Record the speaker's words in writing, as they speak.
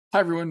Hi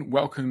everyone,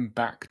 welcome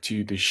back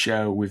to the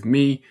show with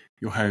me,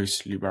 your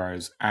host, Lou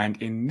Burrows. And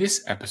in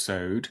this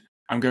episode,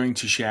 I'm going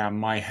to share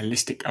my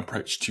holistic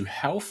approach to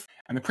health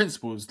and the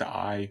principles that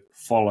I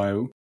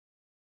follow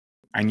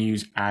and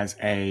use as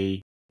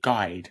a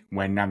guide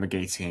when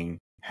navigating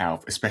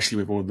health, especially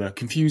with all the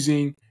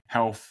confusing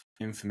health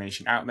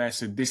information out there.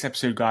 So this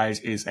episode, guys,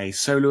 is a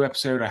solo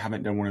episode. I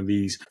haven't done one of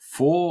these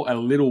for a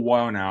little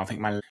while now. I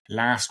think my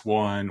last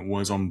one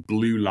was on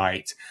blue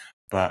light.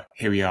 But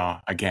here we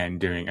are again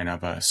doing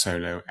another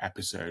solo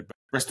episode. But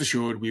rest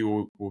assured,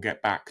 we'll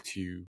get back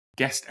to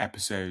guest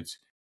episodes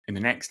in the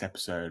next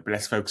episode. But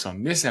let's focus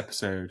on this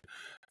episode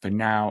for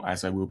now,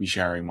 as I will be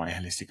sharing my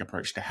holistic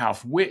approach to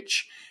health,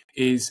 which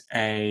is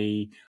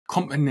a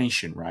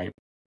combination, right?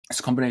 It's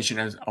a combination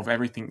of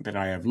everything that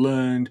I have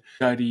learned,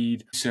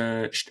 studied,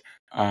 researched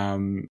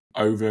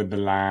over the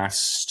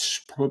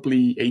last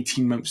probably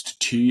 18 months to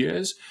 2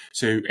 years.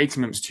 So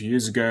 18 months, 2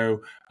 years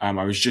ago, I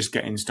was just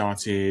getting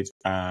started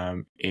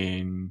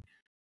in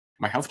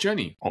my health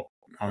journey.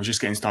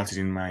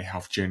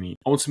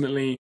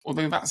 Ultimately,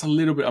 although that's a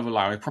little bit of a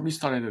lie, I probably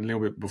started a little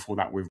bit before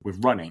that with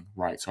running,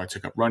 right? So I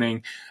took up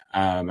running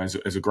as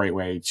a great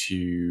way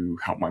to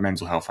help my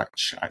mental health,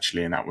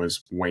 actually, and that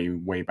was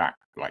way back,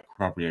 like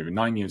probably over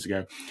 9 years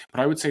ago. But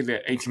I would say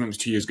that 18 months,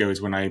 2 years ago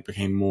is when I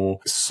became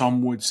more,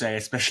 some would say,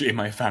 especially in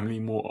my family,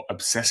 more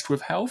obsessed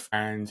with health.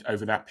 And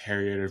over that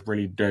period, I've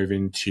really dove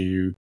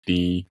into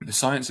the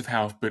science of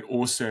health, but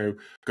also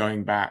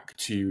going back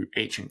to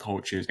ancient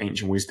cultures,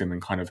 ancient wisdom,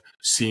 and kind of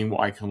seeing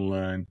what I can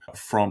learn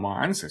from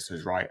our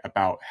ancestors, right,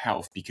 about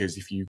health. Because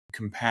if you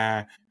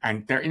compare,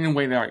 and there in a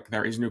way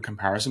there is no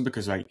comparison,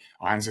 because like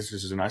our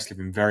ancestors and us live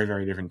in very,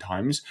 very different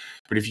times.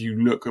 But if you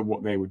look at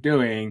what they were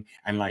doing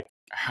and like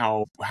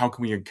how can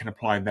we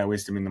apply their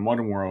wisdom in the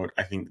modern world,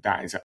 I think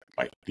that is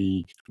like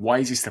the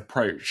wisest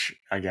approach,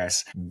 I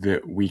guess,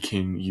 that we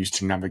can use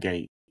to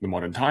navigate the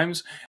modern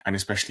times, and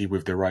especially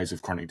with the rise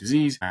of chronic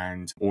disease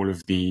and all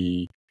of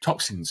the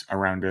toxins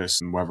around us,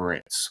 whether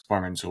it's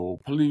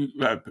environmental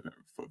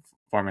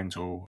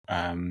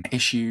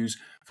issues,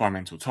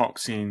 environmental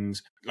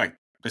toxins, like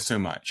there's so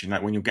much. And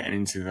like when you're getting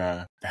into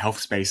the health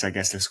space, I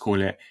guess let's call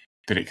it,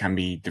 that it can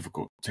be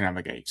difficult to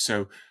navigate.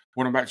 So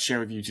what I'm about to share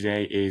with you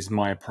today is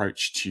my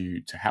approach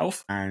to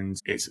health, and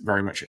it's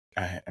very much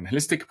an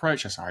holistic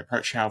approach. That's how I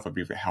approach health. I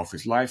believe that health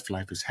is life,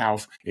 life is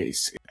health.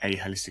 It's a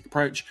holistic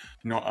approach,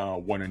 not a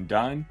one and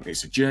done.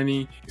 It's a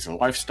journey, it's a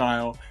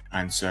lifestyle,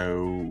 and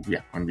so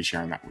yeah, I'm going to be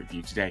sharing that with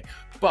you today.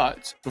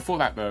 But before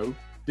that though,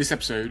 this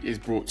episode is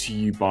brought to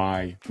you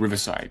by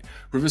Riverside.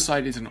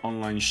 Riverside is an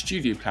online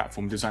studio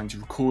platform designed to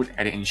record,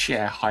 edit, and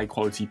share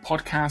high-quality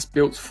podcasts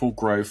built for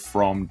growth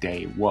from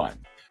day one.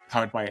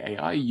 Powered by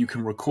AI, you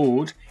can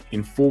record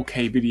in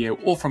 4K video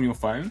or from your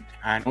phone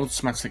and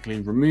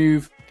automatically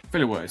remove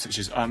filler words such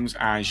as ums,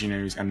 ahs, you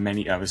knows, and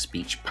many other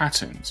speech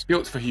patterns.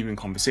 Built for human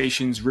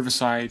conversations,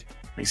 Riverside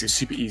makes it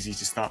super easy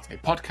to start a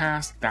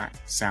podcast that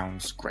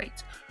sounds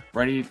great.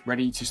 Ready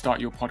to start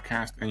your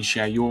podcast and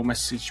share your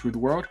message with the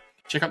world?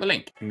 Check out the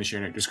link in the show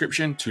note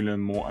description to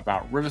learn more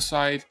about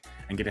Riverside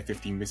and get a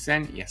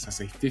 15%, yes, that's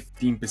a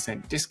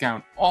 15%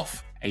 discount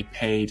off a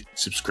paid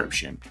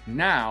subscription.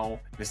 Now,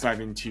 let's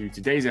dive into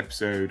today's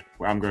episode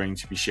where I'm going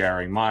to be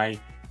sharing my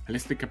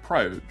holistic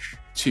approach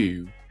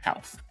to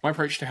health. My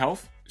approach to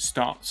health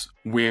starts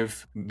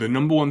with the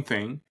number one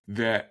thing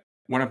that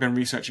when I've been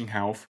researching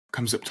health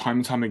comes up time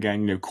and time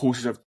again,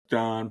 courses I've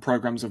done,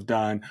 programs I've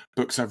done,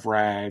 books I've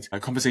read,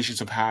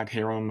 conversations I've had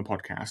here on the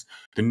podcast.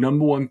 The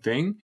number one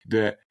thing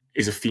that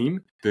is a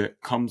theme that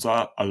comes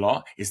up a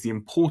lot is the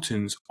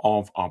importance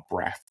of our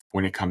breath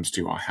when it comes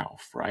to our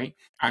health, right?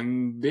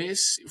 And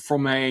this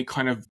from a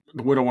kind of,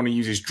 the word I want to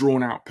use is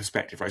drawn out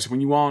perspective, right? So when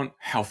you aren't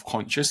health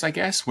conscious, I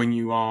guess, when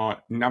you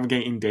are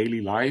navigating daily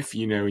life,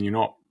 and you're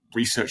not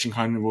researching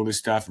kind of all this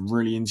stuff,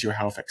 really into your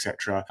health,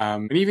 etc.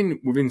 And even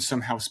within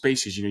some health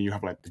spaces, you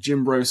have like the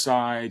gym bro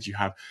side, you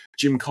have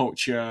gym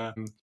culture.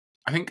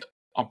 I think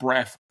our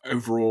breath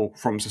overall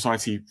from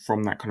society,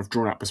 from that kind of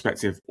drawn out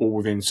perspective, or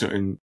within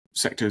certain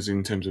sectors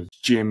in terms of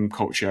gym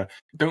culture,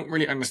 don't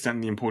really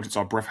understand the importance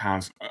our breath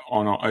has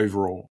on our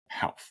overall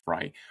health,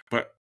 right?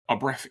 But our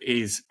breath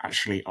is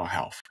actually our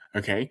health,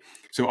 okay?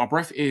 So our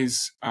breath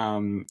is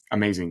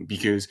amazing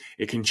because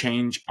it can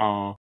change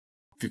our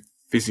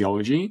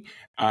physiology.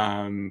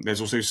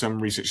 There's also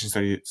some research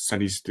and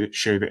studies that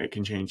show that it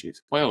can change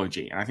its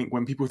biology. And I think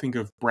when people think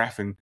of breath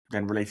and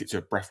then relate it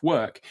to breath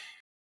work,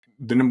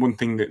 the number one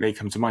thing that they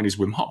come to mind is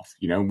Wim Hof.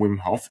 Wim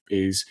Hof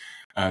is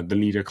the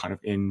leader kind of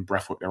in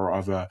breathwork. There are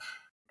other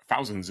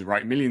thousands,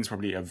 right? Millions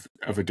probably of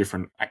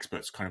different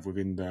experts kind of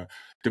within the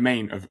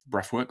domain of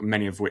breathwork,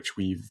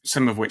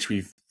 some of which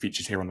we've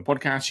featured here on the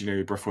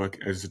podcast.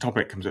 Breathwork as a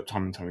topic comes up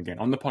time and time again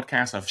on the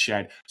podcast. I've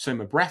shared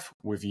Soma Breath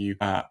with you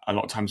a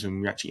lot of times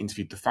when we actually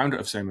interviewed the founder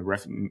of Soma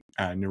Breath,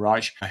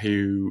 Niraj,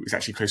 who is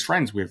actually close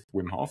friends with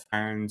Wim Hof.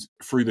 And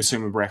through the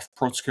Soma Breath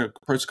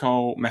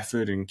protocol,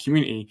 method, and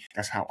community,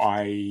 that's how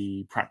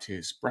I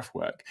practice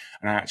breathwork.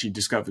 And I actually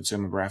discovered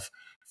Soma Breath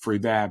through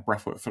their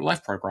Breathwork for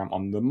Life program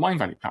on the Mind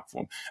Valley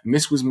platform. And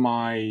this was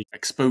my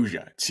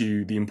exposure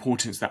to the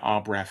importance that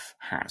our breath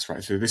has,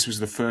 right? So this was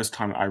the first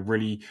time that I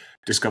really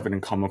discovered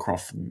and come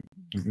across,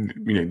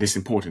 this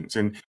importance.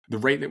 And the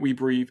rate that we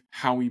breathe,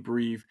 how we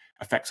breathe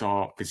affects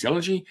our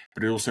physiology,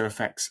 but it also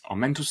affects our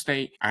mental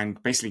state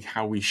and basically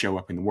how we show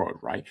up in the world,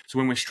 right? So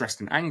when we're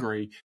stressed and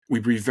angry, we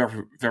breathe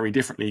very, very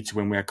differently to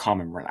when we're calm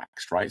and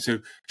relaxed, right? So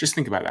just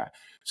think about that.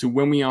 So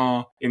when we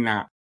are in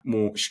that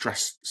more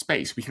stressed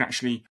space, we can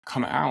actually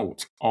come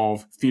out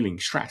of feeling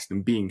stressed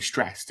and being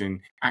stressed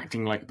and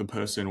acting like the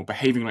person or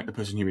behaving like the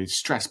person who is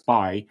stressed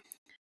by,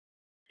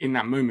 in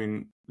that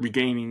moment,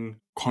 regaining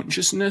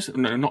consciousness,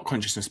 no, not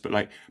consciousness, but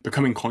like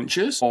becoming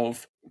conscious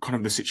of kind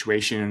of the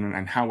situation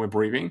and how we're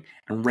breathing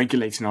and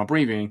regulating our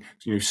breathing,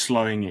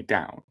 slowing it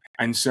down.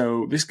 And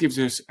so this gives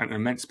us an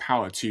immense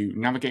power to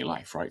navigate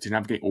life, right? To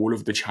navigate all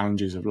of the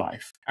challenges of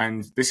life.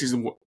 And this is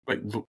one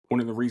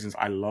of the reasons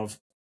I love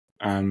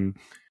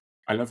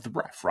the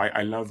breath, right?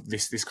 I love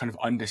this kind of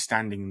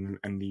understanding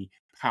and the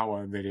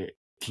power that it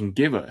can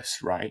give us,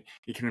 right?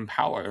 It can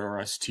empower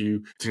us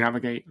to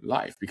navigate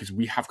life because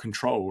we have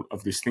control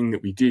of this thing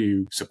that we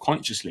do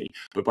subconsciously.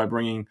 But by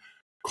bringing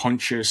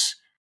consciousness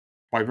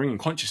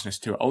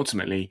to it,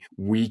 ultimately,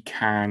 we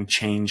can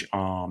change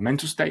our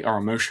mental state, our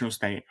emotional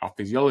state, our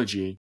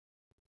physiology,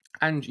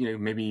 and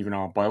maybe even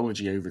our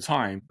biology over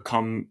time,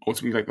 become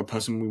ultimately like the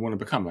person we want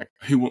to become. Like,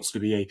 who wants to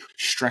be a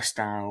stressed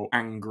out,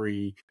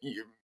 angry,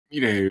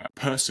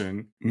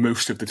 person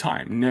most of the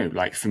time? No,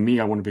 like for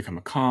me, I want to become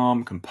a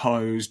calm,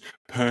 composed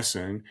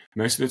person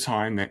most of the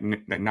time that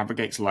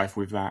navigates life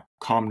with that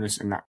calmness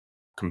and that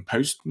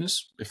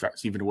composedness, if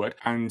that's even a word,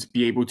 and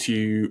be able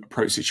to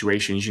approach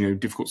situations,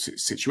 difficult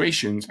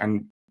situations.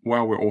 And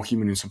while we're all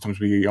human and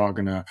sometimes we are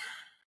going to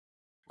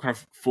kind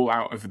of fall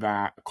out of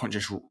that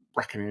conscious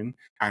reckoning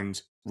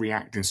and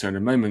react in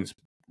certain moments,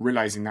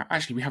 realizing that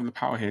actually we have the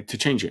power here to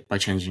change it by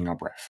changing our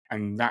breath.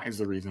 And that is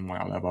the reason why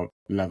I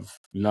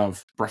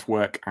love breath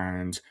work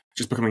and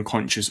just becoming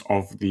conscious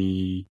of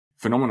the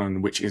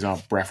phenomenon, which is our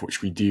breath,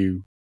 which we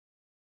do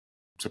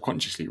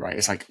subconsciously, right?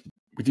 It's like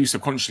we do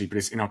subconsciously, but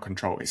it's in our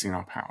control, it's in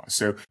our power.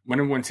 So my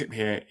number one tip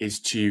here is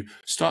to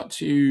start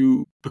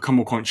to become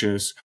more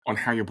conscious on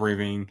how you're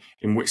breathing,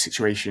 in which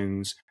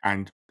situations,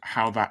 and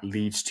how that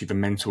leads to the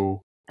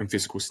mental and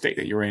physical state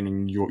that you're in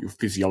and your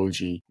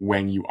physiology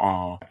when you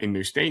are in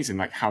those states, and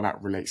like how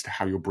that relates to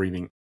how you're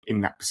breathing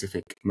in that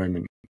specific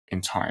moment in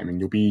time. And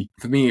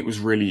for me, it was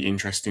really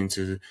interesting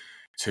to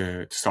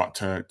start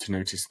to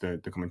notice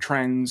the common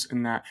trends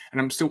in that.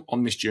 And I'm still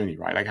on this journey,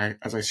 right? Like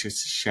as I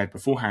shared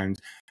beforehand,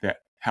 that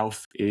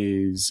health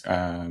is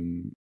a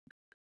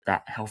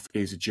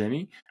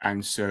journey.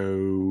 And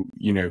so,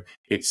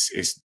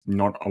 it's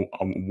not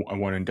a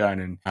one and done.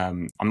 And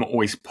I'm not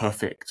always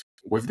perfect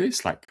with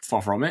this, like far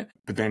from it.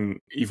 But then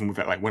even with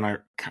that, like when I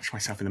catch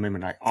myself in the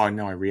moment, like, oh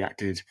no, I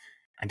reacted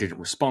and didn't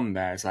respond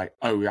there. It's like,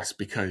 oh, that's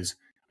because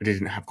I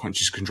didn't have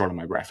conscious control of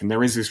my breath. And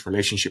there is this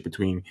relationship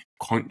between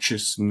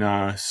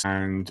consciousness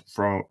and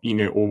or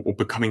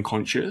becoming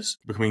conscious,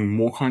 becoming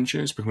more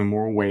conscious, becoming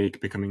more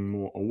awake, becoming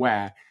more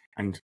aware,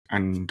 and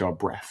our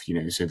breath,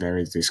 so there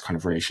is this kind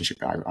of relationship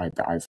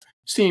that I've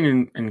seen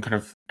and kind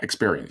of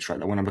experienced, right?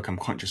 That when I become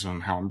conscious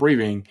on how I'm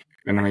breathing,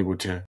 then I'm able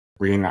to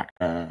regain that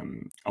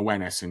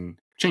awareness and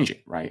change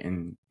it, right?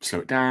 And slow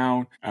it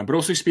down, but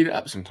also speed it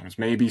up sometimes.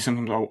 Maybe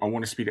sometimes I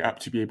want to speed it up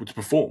to be able to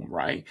perform,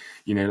 right?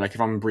 Like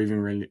if I'm breathing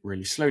really,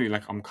 really slowly,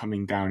 like I'm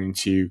coming down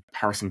into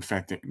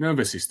parasympathetic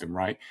nervous system,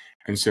 right?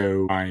 And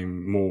so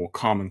I'm more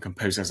calm and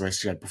composed, as I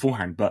said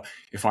beforehand. But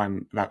if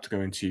I'm about to go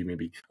into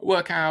maybe a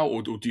workout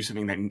or do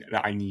something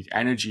that I need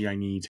energy, I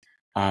need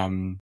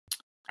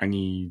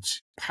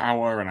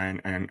power,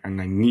 and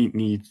I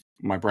need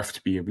my breath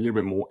to be a little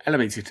bit more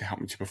elevated to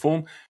help me to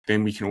perform,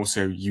 then we can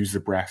also use the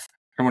breath.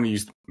 I don't want to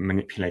use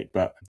manipulate,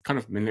 but kind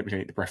of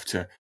manipulate the breath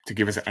to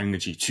give us the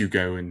energy to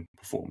go and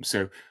perform.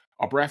 So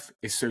our breath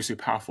is so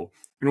powerful.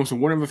 And also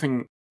one other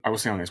thing I will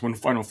say on this, one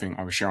final thing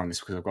I will share on this,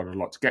 because I've got a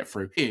lot to get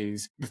through,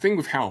 is the thing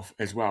with health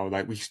as well.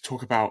 Like we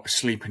talk about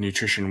sleep and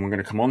nutrition, and we're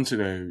going to come on to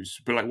those,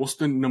 but like what's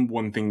the number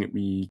one thing that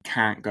we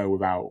can't go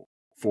without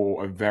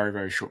for a very,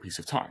 very short piece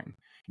of time?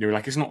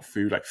 Like it's not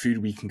food. Like food,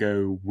 we can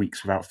go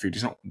weeks without food.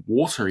 It's not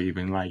water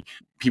even. Like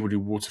people do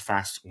water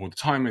fasts all the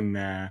time, and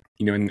they're,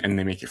 and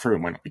they make it through. It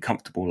might not be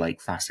comfortable,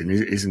 like fasting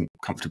isn't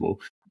comfortable.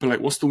 But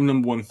like, what's the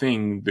number one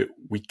thing that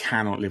we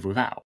cannot live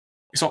without?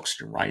 It's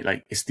oxygen, right?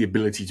 Like it's the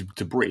ability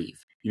to breathe.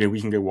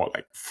 We can go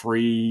like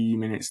 3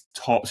 minutes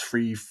tops,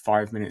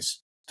 5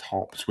 minutes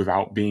tops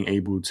without being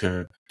able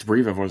to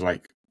breathe. Otherwise,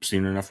 like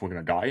soon enough, we're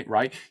going to die,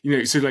 right?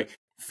 So like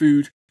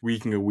food, we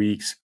can go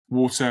weeks.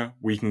 Water,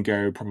 we can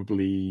go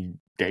probably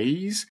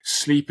days.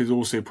 Sleep is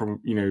also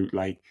probably,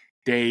 like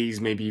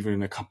days, maybe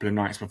even a couple of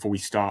nights before we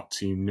start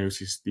to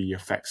notice the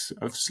effects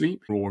of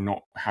sleep or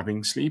not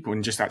having sleep.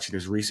 And just actually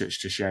there's research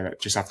to share that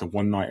just after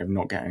one night of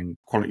not getting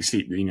quality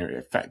sleep, it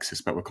affects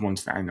us, but we'll come on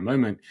to that in a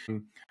moment.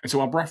 And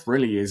so our breath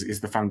really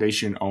is the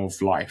foundation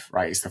of life,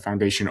 right? It's the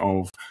foundation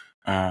of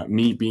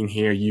me being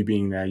here, you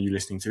being there, you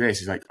listening to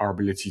this is like our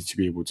ability to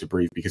be able to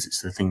breathe, because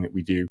it's the thing that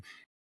we do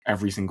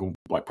every single,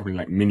 like probably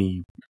like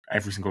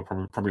every single,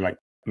 probably like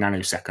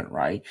nanosecond,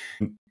 right?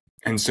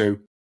 And so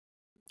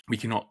we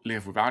cannot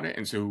live without it.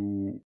 And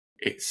so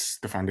it's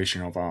the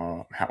foundation of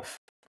our health.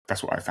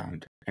 That's what I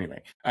found.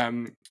 Anyway,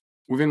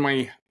 within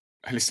my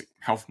holistic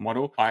health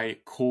model, I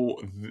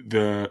call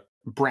the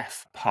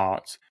breath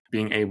part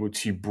being able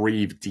to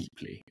breathe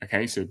deeply.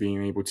 Okay, so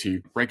being able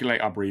to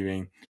regulate our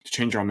breathing, to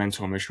change our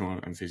mental, emotional,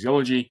 and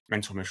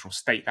mental, emotional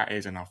state, that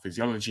is, and our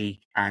physiology,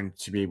 and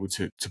to be able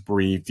to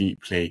breathe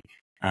deeply,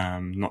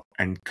 not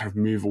and kind of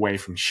move away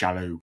from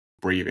shallow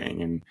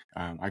breathing. And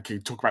I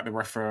could talk about the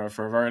breath for a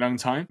very long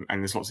time,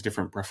 and there's lots of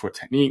different breathwork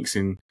techniques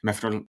and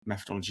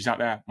methodologies out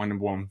there. My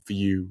number one for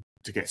you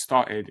to get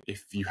started,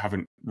 if you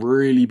haven't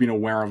really been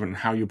aware of and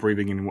how you're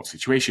breathing and in what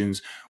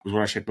situations, was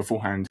what I shared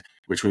beforehand,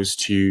 which was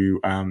to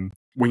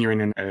when you're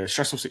in a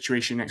stressful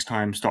situation next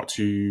time, start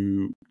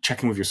to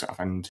check in with yourself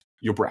and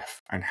your breath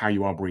and how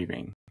you are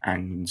breathing.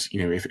 And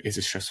if it's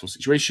a stressful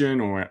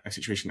situation or a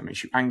situation that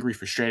makes you angry,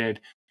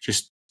 frustrated,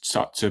 just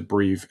start to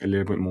breathe a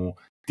little bit more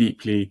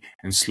deeply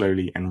and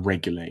slowly and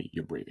regulate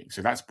your breathing.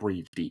 So that's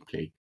breathe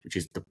deeply, which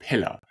is the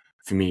pillar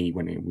for me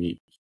when we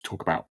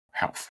talk about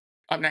health.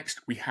 Up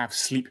next, we have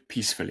sleep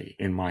peacefully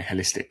in my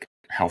holistic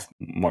health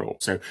model.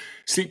 So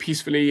sleep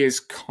peacefully is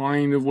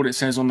kind of what it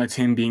says on the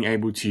tin, being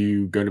able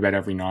to go to bed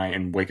every night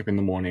and wake up in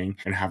the morning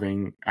and have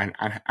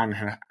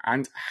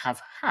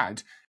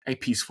had a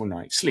peaceful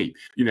night's sleep.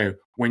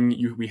 When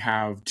we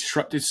have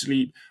disrupted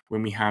sleep,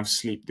 when we have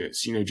sleep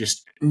that's,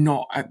 just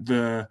not at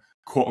the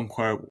quote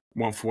unquote,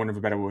 for want of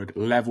a better word,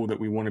 level that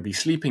we want to be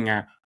sleeping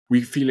at,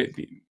 we feel it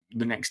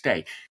the next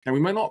day. Now, we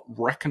might not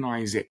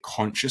recognize it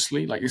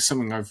consciously. Like, it's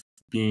something I've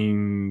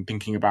been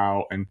thinking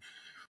about and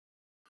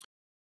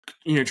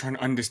trying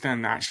to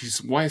understand that actually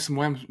why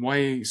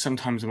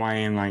sometimes am I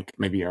in like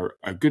maybe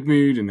a good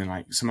mood, and then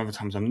like some other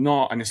times I'm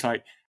not, and it's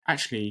like,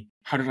 actually,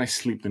 how did I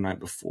sleep the night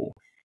before?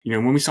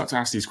 When we start to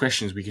ask these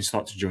questions, we can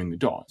start to join the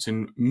dots.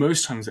 And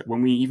most times that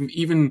when we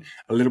even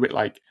a little bit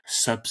like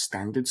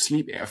substandard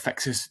sleep, it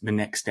affects us the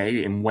next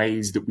day in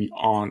ways that we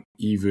aren't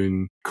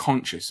even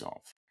conscious of.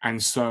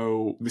 And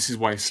so this is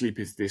why sleep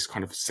is this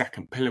kind of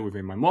second pillar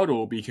within my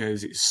model,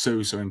 because it's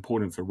so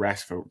important for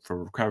rest, for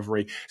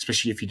recovery,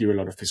 especially if you do a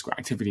lot of physical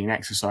activity and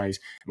exercise.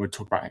 And we'll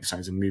talk about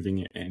exercise and moving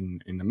it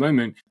in a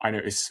moment. I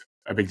notice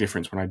a big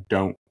difference when I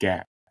don't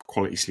get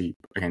quality sleep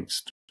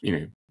against,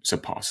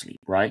 subpar sleep,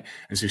 right?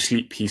 And so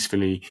sleep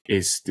peacefully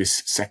is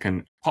this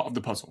second part of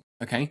the puzzle.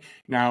 Okay.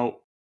 Now,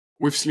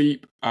 with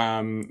sleep,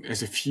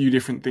 there's a few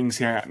different things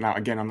here. Now,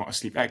 again, I'm not a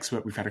sleep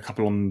expert. We've had a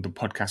couple on the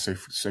podcast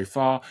so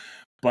far.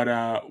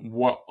 But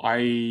what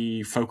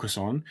I focus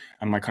on,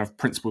 and my kind of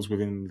principles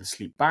within the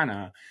sleep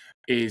banner,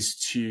 is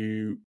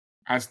to,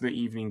 as the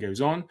evening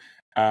goes on,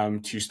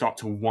 to start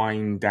to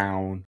wind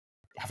down,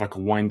 have like a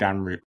wind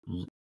down,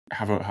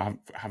 have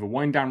a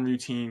wind down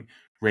routine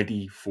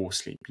ready for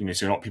sleep.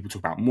 So a lot of people talk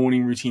about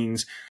morning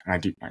routines, and I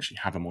do actually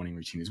have a morning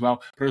routine as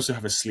well, but I also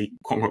have a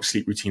quote unquote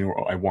sleep routine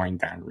or a wind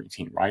down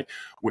routine, right?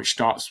 Which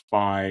starts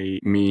by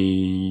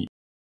me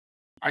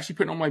actually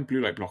putting on my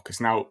blue light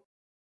blockers. Now,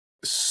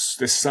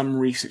 there's some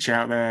research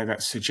out there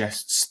that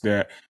suggests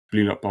that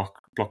blue light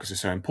blockers are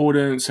so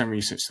important. Some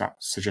research that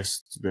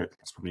suggests that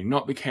that's probably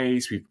not the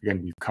case. We've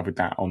covered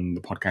that on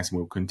the podcast, and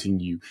we'll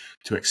continue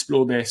to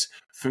explore this.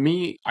 For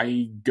me,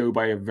 I go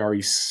by a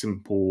very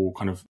simple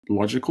kind of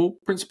logical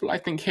principle, I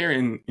think, here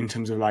in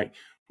terms of like,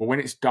 well, when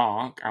it's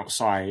dark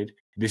outside,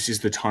 this is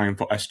the time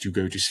for us to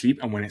go to sleep.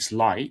 And when it's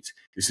light,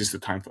 this is the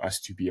time for us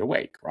to be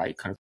awake, right?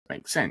 Kind of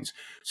makes sense.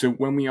 So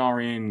when we are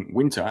in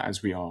winter,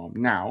 as we are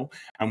now,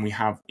 and we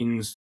have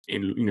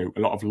a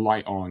lot of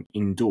light on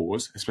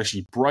indoors,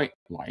 especially bright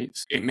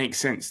lights, it makes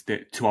sense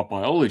that to our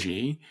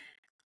biology,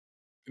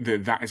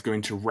 that is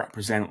going to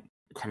represent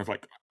kind of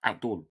like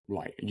outdoor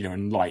light,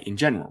 and light in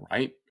general,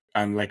 right?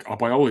 And like our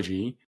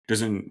biology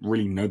doesn't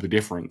really know the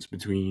difference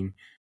between,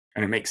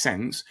 and it makes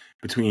sense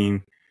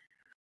between,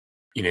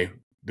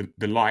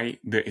 the light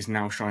that is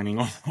now shining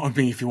on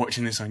me if you're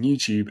watching this on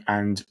YouTube,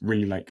 and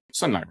really like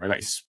sunlight, right?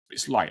 Like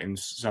it's light, and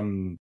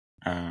someone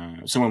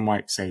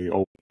might say,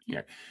 oh,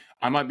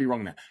 I might be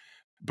wrong there,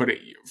 but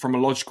from a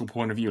logical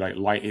point of view, like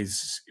light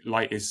is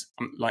light.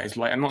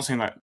 I'm not saying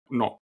that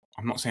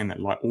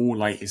all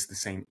light is the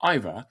same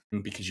either,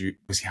 because you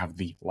obviously have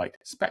the light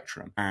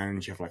spectrum,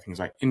 and you have like things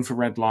like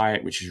infrared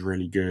light, which is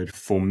really good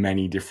for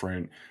many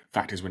different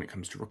factors when it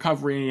comes to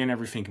recovery and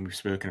everything. And we've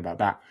spoken about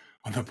that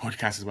on the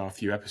podcast as well a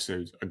few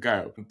episodes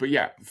ago. But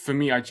yeah, for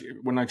me,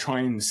 when I try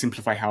and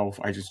simplify health,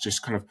 I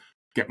just kind of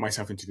get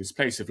myself into this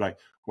place of like,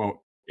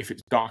 well, if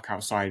it's dark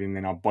outside and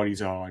then our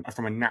bodies are,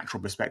 from a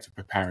natural perspective,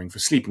 preparing for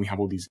sleep, and we have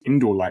all these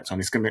indoor lights on,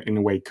 it's going to, in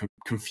a way,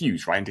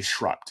 confuse, right, and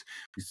disrupt.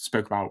 We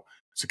spoke about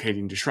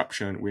circadian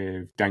disruption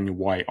with Daniel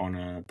White on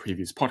a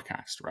previous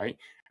podcast, right?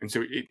 And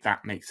so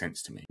that makes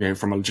sense to me,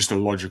 from just a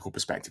logical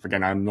perspective.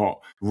 Again, I'm not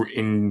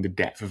in the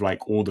depth of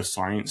like all the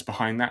science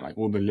behind that, like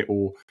all the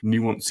little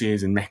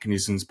nuances and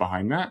mechanisms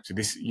behind that. So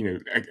this,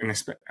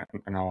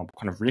 and I'll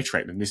kind of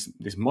reiterate that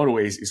this model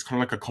is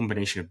kind of like a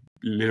combination of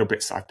little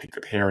bits that I've picked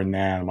up here and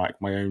there, like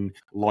my own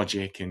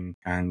logic, and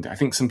I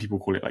think some people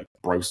call it like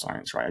bro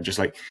science, right? Just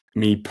like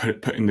me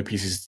putting the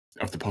pieces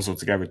of the puzzle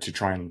together to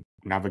try and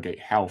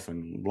navigate health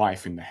and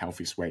life in the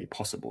healthiest way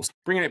possible. So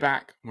bringing it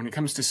back, when it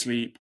comes to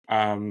sleep,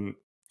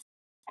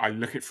 I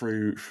look at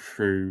through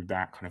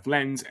that kind of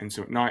lens. And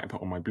so at night I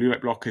put on my blue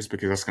light blockers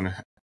because that's going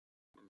to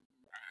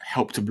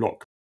help to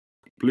block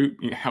blue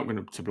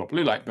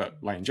light, but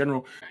light in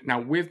general. Now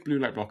with blue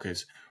light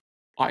blockers,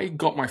 I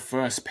got my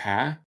first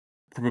pair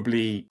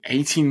probably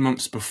 18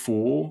 months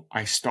before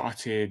I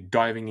started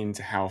diving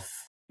into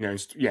health.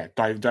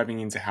 Diving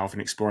into health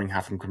and exploring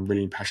health, and I'm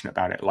really passionate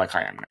about it like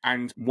I am.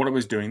 And what I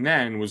was doing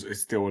then was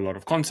still a lot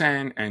of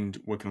content and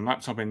working on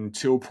laptop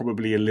until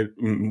probably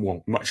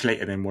much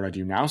later than what I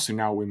do now. So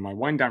now with my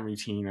wind down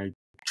routine, I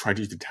try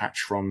to detach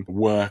from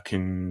work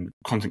and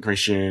content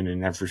creation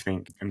and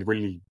everything, and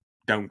really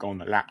don't go on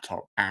the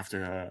laptop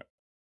after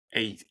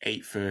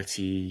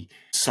 8:30,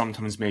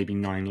 sometimes maybe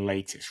 9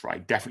 latest,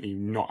 right? Definitely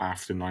not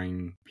after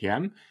 9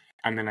 p.m.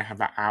 And then I have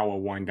that hour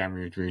wind down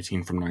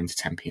routine from 9 to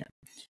 10 p.m.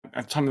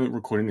 At the time of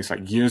recording this,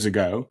 like years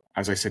ago,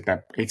 as I said,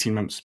 that 18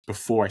 months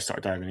before I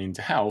started diving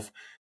into health,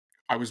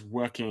 I was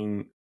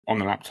working on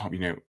the laptop,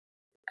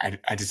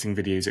 editing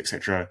videos,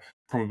 etc.,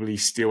 probably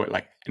still at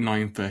like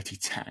 9:30,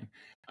 10.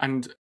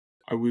 And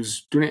I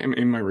was doing it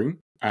in my room,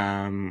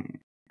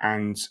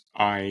 and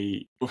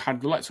I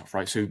had the lights off,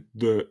 right? So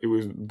it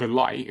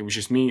was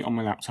just me on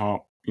my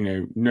laptop,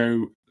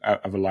 no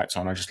other lights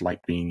on. I just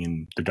like being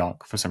in the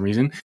dark for some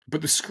reason.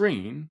 But the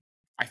screen,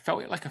 I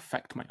felt it like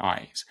affect my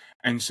eyes.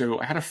 And so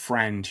I had a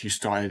friend who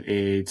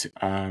started,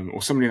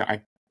 or somebody that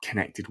I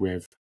connected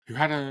with, who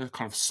had a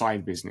kind of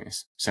side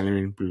business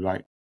selling blue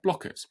light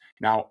blockers.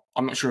 Now,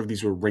 I'm not sure if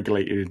these were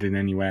regulated in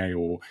any way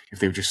or if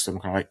they were just some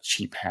kind of like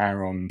cheap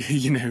hair on,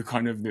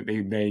 kind of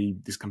that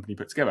this company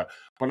put together.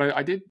 But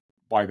I did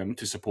buy them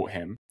to support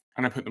him,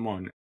 and I put them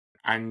on.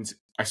 And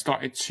I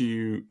started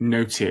to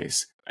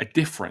notice a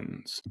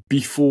difference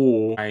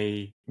before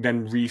I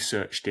then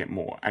researched it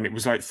more. And it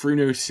was like through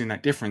noticing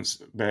that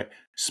difference that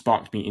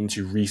sparked me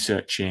into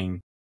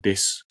researching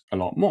this a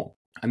lot more.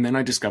 And then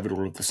I discovered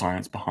all of the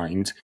science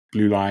behind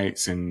blue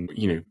lights and,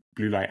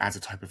 blue light as a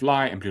type of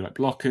light and blue light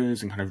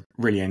blockers, and kind of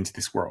really entered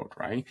this world,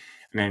 right?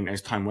 And then as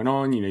time went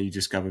on, you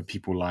discovered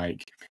people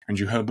like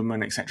Andrew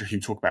Huberman, etc., who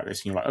talk about this,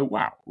 and you're like, oh,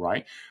 wow,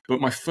 right? But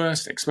my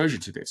first exposure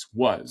to this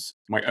was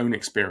my own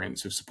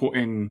experience of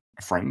supporting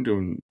a friend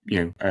or,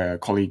 a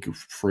colleague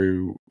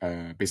through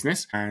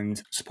business,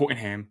 and supporting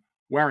him,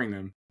 wearing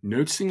them,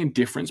 noticing a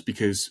difference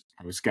because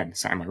I was, again,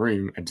 sat in my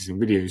room editing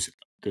videos.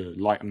 The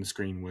light on the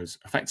screen was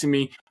affecting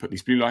me, put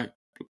these blue light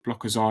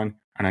blockers on,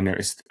 and I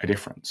noticed a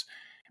difference.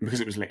 And because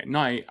it was late at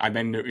night, I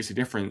then noticed a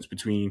difference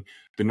between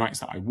the nights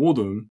that I wore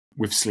them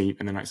with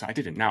sleep and the nights that I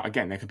didn't. Now,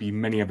 again, there could be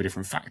many other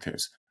different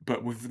factors.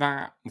 But with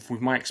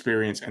my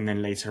experience, and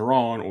then later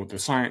on, or the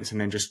science,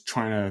 and then just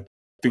trying to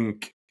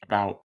think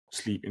about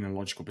sleep in a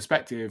logical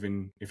perspective,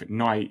 and if at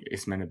night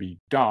it's meant to be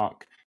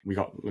dark, we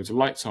got loads of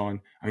lights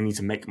on, I need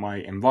to make my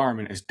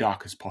environment as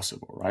dark as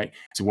possible, right?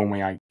 So one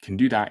way I can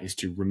do that is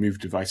to remove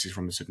devices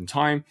from a certain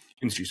time,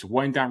 introduce a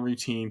wind down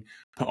routine,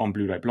 put on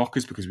blue light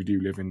blockers because we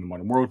do live in the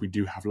modern world, we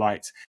do have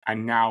lights.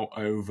 And now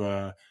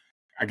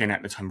again,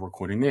 at the time of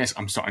recording this,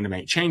 I'm starting to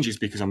make changes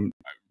because I'm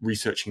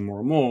researching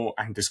more and more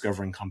and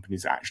discovering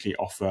companies that actually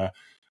offer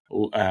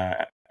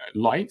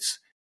lights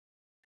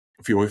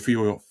for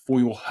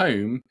your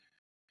home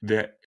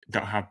that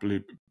don't have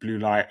blue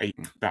light,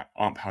 that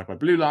aren't powered by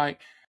blue light.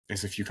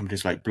 There's a few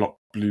companies like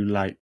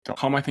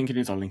blockbluelight.com, I think it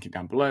is. I'll link it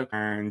down below.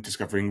 And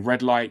discovering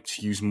red light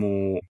to use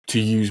more,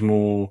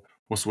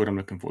 what's the word I'm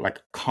looking for? Like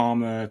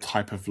calmer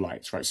type of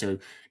lights, right? So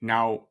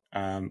now,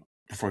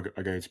 before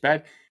I go to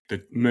bed,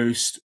 the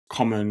most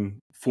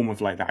common form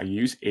of light that I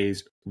use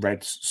is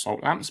red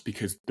salt lamps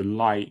because the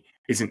light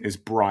isn't as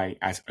bright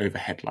as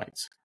overhead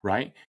lights,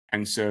 right?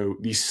 And so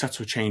these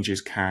subtle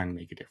changes can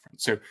make a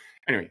difference. So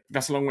anyway,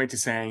 that's a long way to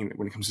saying that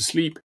when it comes to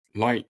sleep,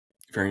 light,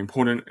 very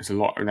important. There's a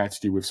lot of that to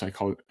do with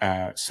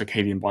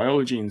circadian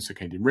biology and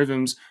circadian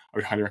rhythms. I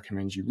would highly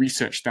recommend you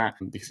research that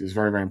because it's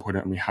very, very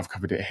important, and we have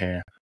covered it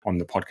here on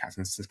the podcast.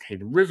 And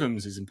circadian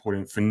rhythms is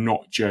important for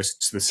not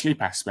just the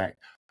sleep aspect,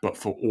 but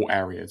for all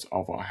areas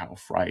of our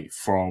health, right?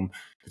 From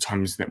the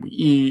times that we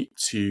eat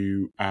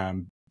to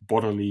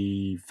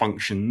bodily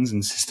functions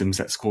and systems,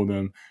 let's call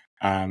them.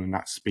 And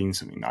that's been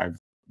something that I've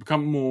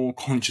become more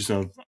conscious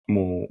of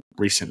more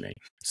recently.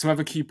 Some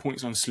other key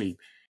points on sleep.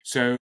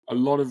 So a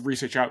lot of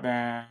research out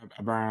there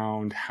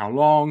around how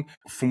long.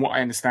 From what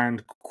I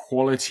understand,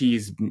 quality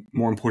is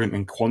more important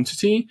than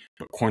quantity,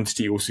 but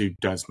quantity also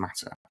does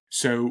matter.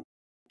 So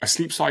a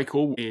sleep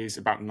cycle is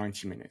about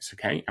 90 minutes,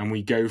 okay? And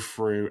we go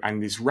through,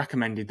 and it's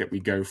recommended that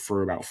we go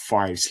through about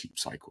 5 sleep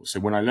cycles.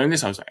 So when I learned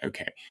this, I was like,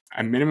 okay,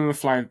 a minimum of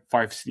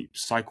five sleep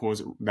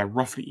cycles, they're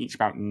roughly each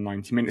about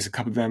 90 minutes. A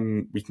couple of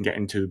them, we can get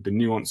into the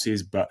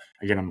nuances, but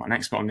again, I'm not an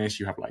expert on this.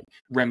 You have like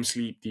REM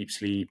sleep, deep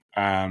sleep,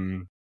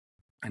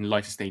 and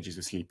lighter stages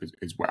of sleep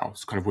as well.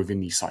 It's kind of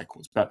within these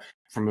cycles. But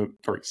from a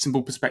very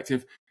simple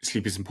perspective,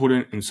 sleep is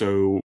important. And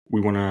so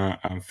we want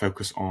to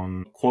focus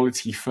on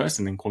quality first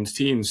and then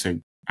quantity. And so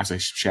as I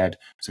shared,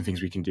 some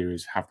things we can do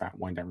is have that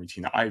wind down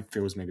routine that I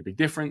feel has made a big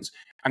difference.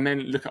 And then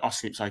look at our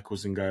sleep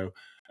cycles and go,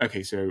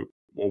 okay, so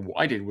what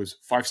I did was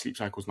 5 sleep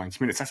cycles, 90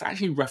 minutes. That's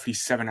actually roughly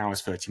 7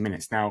 hours, 30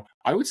 minutes. Now,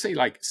 I would say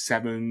like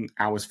 7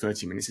 hours,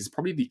 30 minutes is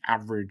probably the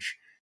average.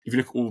 If you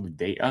look at all the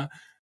data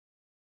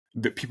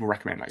that people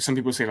recommend, like some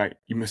people say like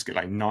you must get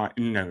like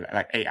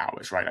 8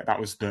 hours, right? Like that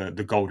was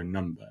the golden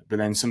number. But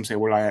then some say,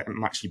 well,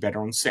 I'm actually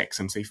better on 6.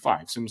 Some say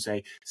 5. Some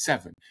say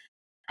 7.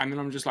 And then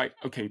I'm just like,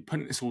 okay,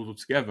 putting this all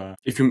together,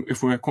 if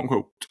we're quote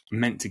unquote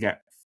meant to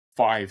get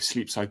 5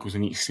 sleep cycles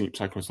and each sleep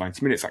cycle is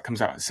 90 minutes, that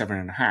comes out at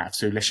 7.5.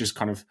 So let's just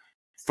kind of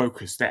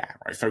focus there,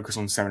 right? Focus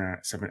on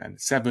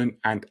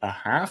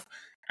 7.5.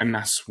 And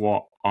that's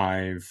what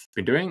I've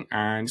been doing.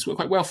 And it's worked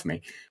quite well for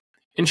me.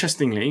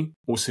 Interestingly,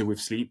 also with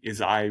sleep,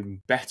 is I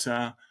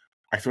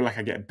feel like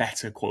I get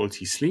better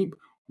quality sleep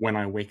when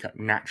I wake up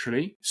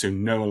naturally, so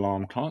no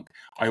alarm clock.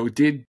 I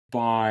did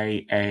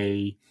buy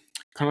a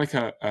kind of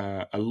like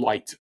a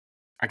light,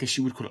 I guess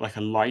you would call it like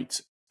a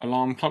light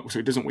alarm clock, so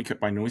it doesn't wake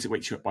up by noise, it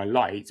wakes you up by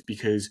light,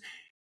 because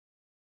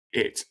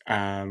it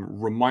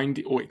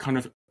reminded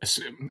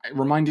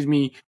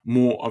me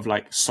more of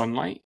like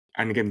sunlight.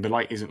 And again, the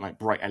light isn't like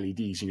bright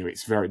LEDs,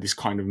 it's this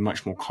kind of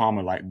much more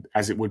calmer light,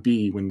 as it would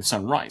be when the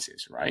sun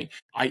rises, right?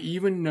 I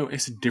even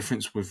notice a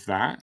difference with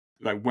that,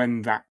 like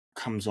when that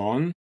comes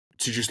on,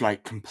 to just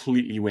like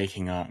completely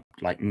waking up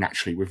like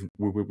naturally with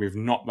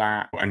not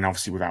that, and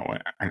obviously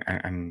without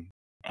an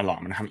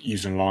alarm. And I haven't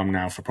used an alarm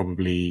now for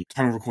probably,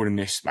 time of recording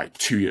this, like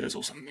 2 years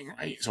or something,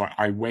 right? So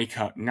I wake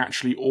up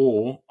naturally,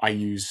 or I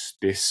use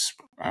this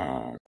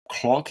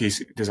clock.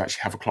 It does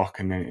actually have a clock,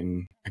 and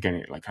then again,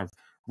 it like kind of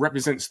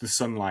represents the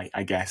sunlight,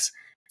 I guess,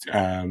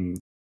 to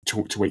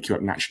wake you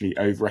up naturally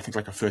over, I think,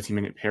 like a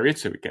 30-minute period.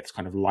 So it gets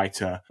kind of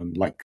lighter,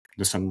 like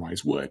the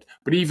sunrise would.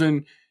 But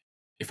even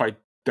if I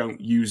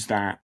don't use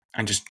that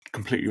and just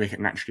completely wake up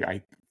naturally,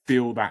 I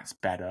feel that's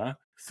better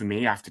for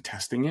me after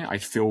testing it. I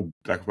feel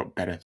like I've got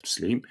better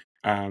sleep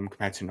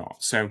compared to not.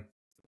 So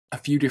a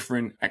few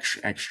different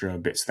extra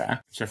bits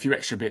there. So a few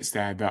extra bits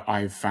there that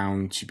I've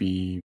found to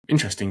be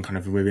interesting kind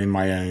of within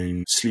my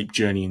own sleep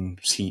journey and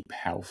sleep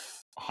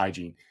health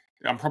hygiene.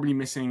 I'm probably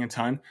missing a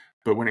ton,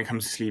 but when it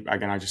comes to sleep,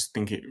 again, I just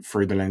think it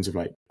through the lens of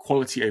like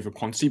quality over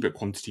quantity, but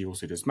quantity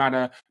also does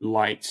matter.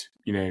 Light,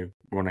 we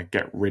want to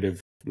get rid of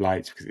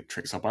light because it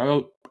tricks our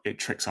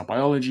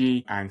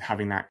biology, and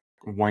having that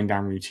wind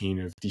down routine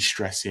of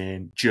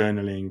de-stressing,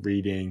 journaling,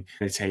 reading,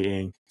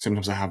 meditating.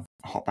 Sometimes I have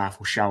a hot bath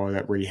or shower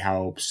that really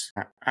helps.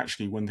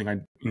 Actually, one thing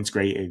I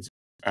integrated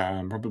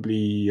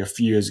probably a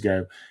few years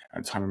ago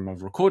at the time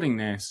of recording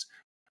this,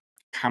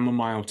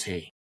 chamomile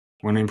tea.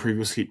 Want to improve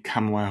your sleep,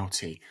 chamomile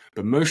tea.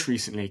 But most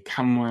recently,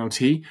 chamomile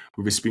tea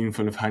with a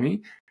spoonful of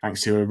honey,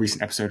 thanks to a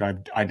recent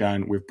episode I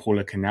done with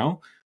Paula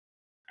Cannell.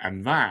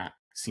 And that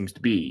seems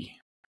to be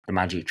the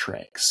magic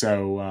trick.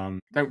 So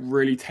don't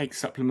really take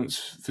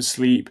supplements for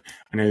sleep.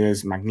 I know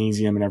there's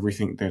magnesium and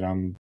everything that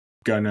I'm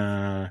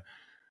gonna...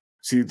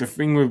 See, the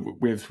thing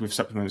with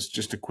supplements,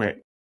 just a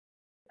quick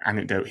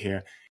anecdote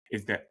here,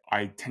 is that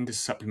I tend to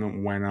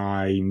supplement when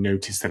I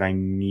notice that I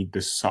need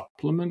the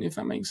supplement, if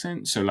that makes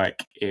sense. So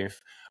like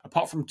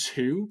apart from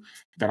 2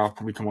 that I'll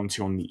probably come on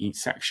to on the eat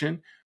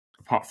section,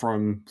 apart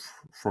from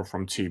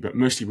 2, but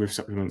mostly with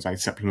supplements, I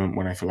supplement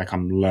when I feel like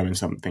I'm low in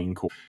something,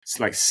 or it's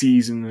like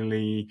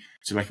seasonally.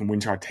 So like in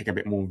winter, I take a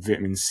bit more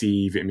vitamin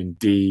C, vitamin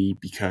D,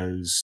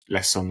 because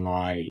less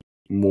sunlight,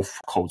 more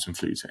colds and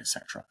flus,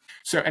 etc.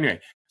 So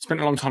anyway,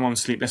 spent a long time on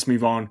sleep. Let's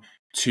move on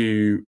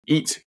to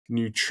eat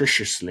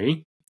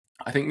nutritiously.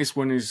 I think this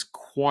one is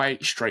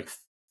quite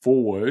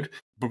straightforward,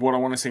 but what I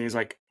want to say is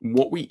like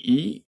what we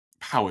eat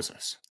powers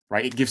us,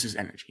 right? It gives us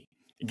energy.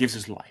 It gives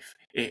us life.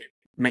 It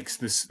makes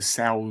the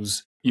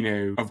cells,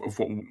 of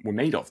what we're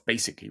made of,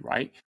 basically,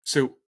 right?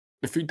 So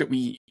the food that we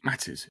eat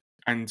matters.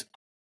 And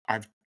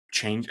I've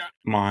changed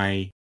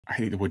I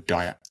hate the word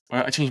diet.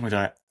 I changed my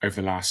diet over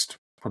the last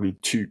probably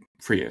 2-3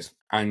 years.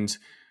 And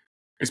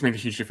it's made a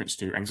huge difference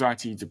to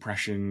anxiety,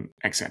 depression,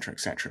 etc.,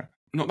 etc.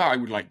 Not that I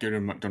would like go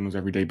to McDonald's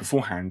every day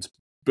beforehand,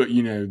 but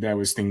there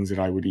was things that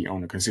I would eat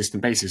on a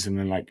consistent basis, and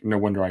then like no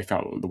wonder I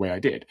felt the way I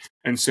did.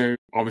 And so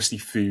obviously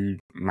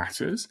food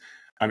matters.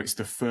 It's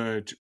the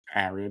third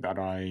area that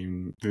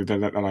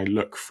I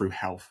look through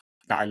health,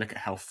 that I look at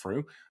health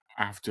through.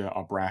 After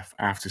our breath,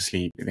 after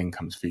sleep, it then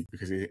comes food,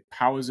 because it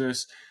powers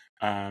us.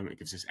 It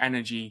gives us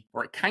energy,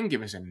 or it can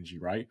give us energy,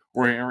 right?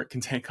 Or it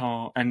can take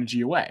our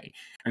energy away.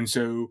 And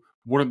so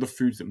one of the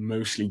foods that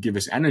mostly give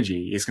us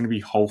energy is going to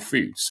be whole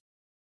foods.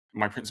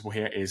 My principle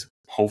here is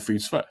whole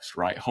foods first,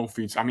 right? Whole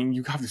foods, I mean,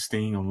 you have this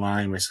thing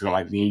online where it's got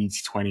like the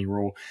 80-20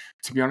 rule.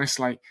 To be honest,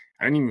 like,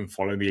 I don't even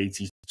follow the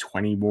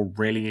 80-20 rule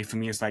really. For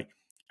me, it's like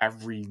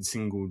every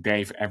single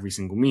day for every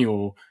single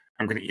meal,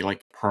 I'm going to eat,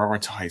 like,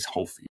 prioritize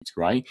whole foods,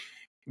 right?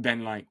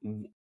 Then, like,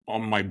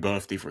 on my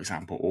birthday, for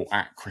example, or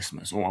at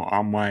Christmas, or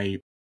on my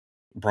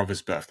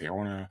brother's birthday, or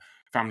on a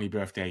family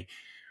birthday,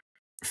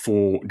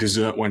 for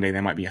dessert one day,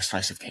 there might be a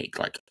slice of cake.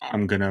 Like,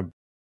 I'm going to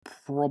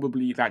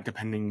probably eat that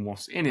depending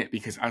what's in it,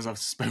 because as I've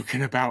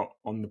spoken about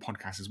on the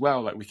podcast as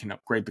well, like, we can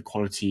upgrade the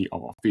quality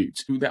of our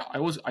foods.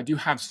 I do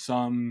have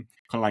some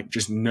kind of like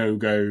just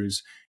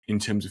no-goes in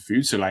terms of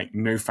food. So, like,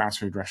 no fast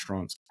food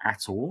restaurants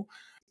at all,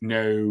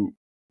 no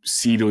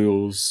seed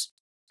oils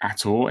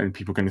at all. And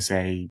people are going to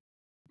say,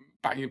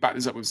 back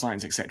this up with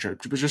science, etc.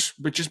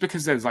 But just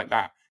because there's like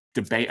that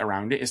debate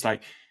around it, it's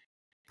like,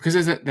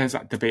 because there's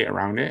that debate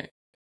around it,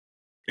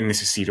 and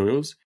this is seed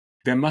oils,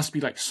 there must be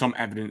like some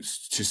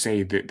evidence to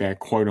say that they're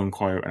quote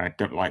unquote, and I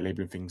don't like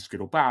labeling things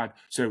good or bad,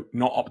 so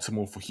not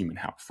optimal for human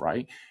health,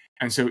 right?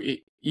 And so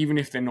even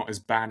if they're not as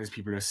bad as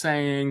people are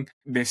saying,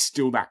 there's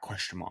still that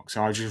question mark.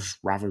 So I just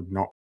rather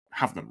not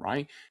have them,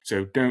 right?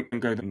 So don't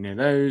go near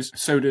those.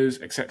 Sodas,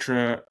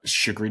 etc.,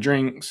 sugary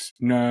drinks,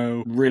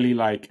 no. Really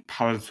like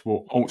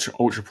palatable,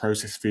 ultra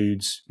processed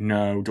foods,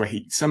 no. Do I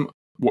eat some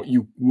what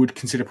you would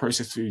consider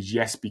processed foods?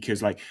 Yes,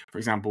 because, like, for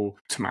example,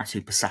 tomato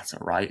passata,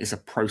 right? It's a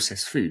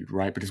processed food,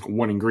 right? But it's got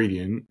one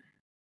ingredient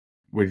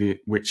with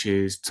it, which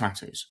is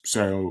tomatoes.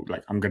 So,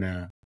 like, I'm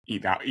gonna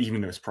eat that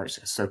even though it's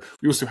processed. So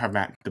we also have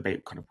that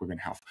debate kind of within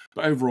health.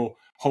 But overall,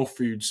 whole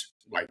foods,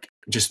 like,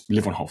 just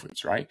live on whole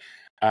foods, right?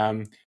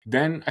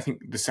 Then I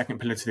think the second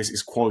pillar to this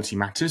is quality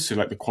matters. So,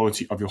 like, the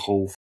quality of your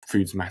whole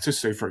foods matters.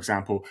 So, for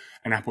example,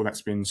 an apple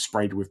that's been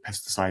sprayed with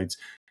pesticides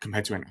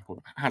compared to an apple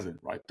that hasn't,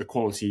 right? The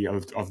quality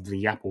of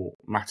the apple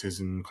matters,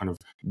 and kind of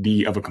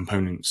the other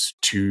components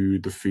to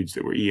the foods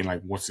that we're eating,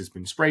 like what it's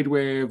been sprayed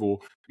with, or,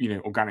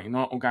 organic,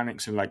 not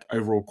organic. So, like,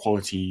 overall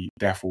quality,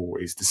 therefore,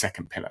 is the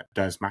second pillar. It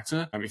does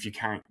matter. If you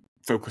can't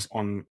focus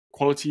on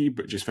quality,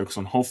 but just focus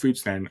on whole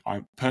foods, then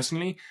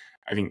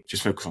I think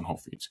just focus on whole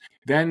foods.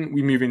 Then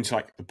we move into,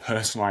 like, the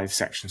personalized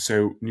section.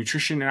 So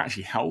nutrition and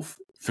actually health,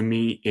 for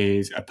me,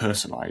 is a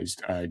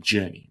personalized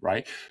journey,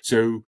 right?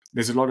 So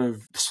there's a lot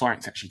of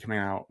science actually coming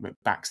out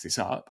that backs this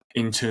up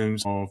in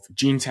terms of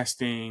gene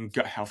testing,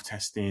 gut health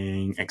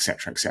testing,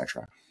 etc.,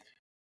 etc.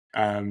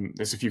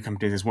 There's a few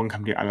companies. There's one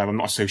company I love. I'm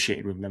not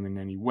associated with them in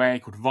any way,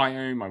 called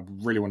Viome. I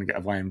really want to get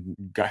a Viome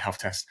gut health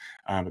test,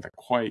 but they're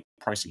quite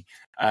pricey.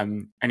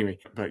 Anyway,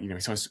 but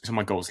so it's on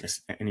my goals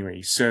list.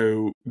 Anyway,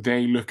 so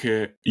they look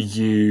at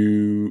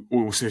you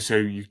also. So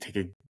you take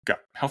a gut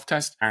health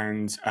test,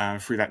 and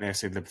through that they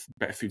say the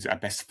better foods that are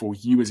best for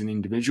you as an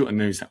individual, and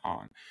those that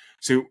aren't.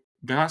 So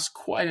that's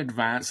quite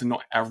advanced, and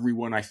not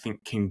everyone, I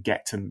think, can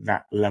get to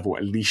that level,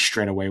 at least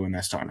straight away when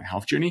they're starting a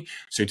health journey.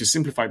 So to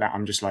simplify that,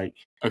 I'm just like,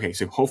 okay,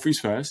 so whole foods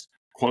first,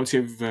 quality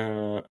of,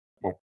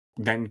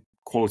 then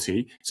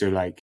quality. So,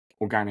 like,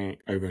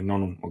 organic over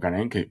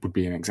non-organic, it would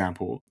be an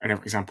example.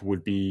 Another example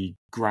would be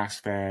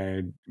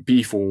grass-fed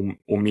beef or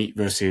meat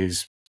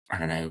versus, I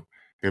don't know,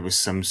 there was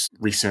some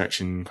research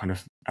and kind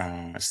of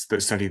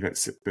study that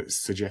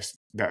suggests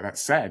that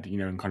said,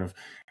 and kind of,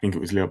 I think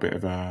it was a little bit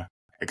of a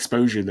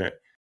exposure that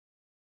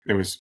there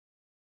was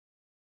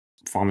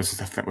farmers and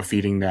stuff that were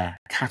feeding their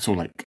cattle,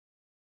 like,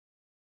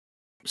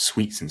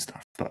 sweets and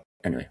stuff. But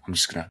anyway, I'm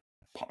just gonna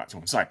pop that to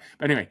one side.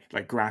 But anyway,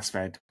 like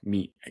grass-fed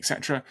meat,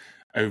 etc.,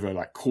 over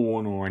like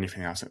corn or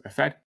anything else that they're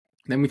fed.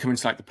 Then we come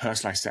into, like, the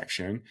personalized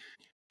section.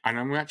 And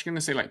I'm actually going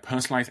to say, like,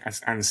 personalized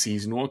and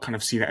seasonal. I kind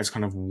of see that as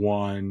kind of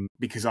one,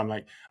 because I'm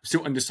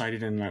still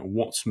undecided in, like,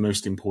 what's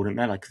most important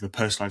there, like the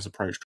personalized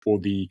approach or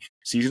the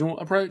seasonal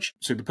approach.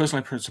 So the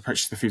personalized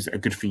approach is the foods that are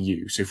good for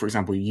you. So, for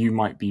example, you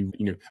might be,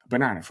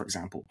 banana, for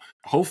example,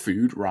 whole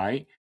food,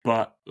 right?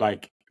 But,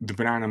 like, the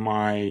banana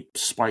might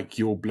spike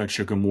your blood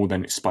sugar more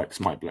than it spikes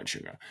my blood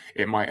sugar.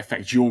 It might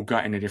affect your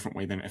gut in a different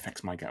way than it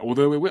affects my gut.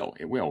 Although it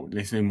will.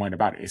 There's no mind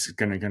about it. It's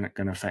gonna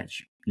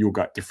affect your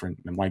gut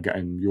different than my gut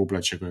and your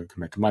blood sugar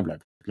compared to my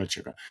blood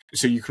sugar.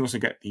 So you can also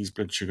get these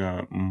blood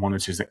sugar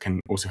monitors that can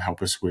also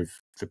help us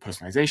with the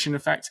personalization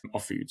effect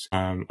of foods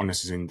on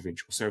us as an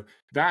individual. So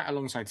that,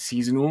 alongside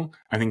seasonal,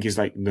 I think is,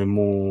 like, the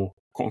more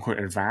quote-unquote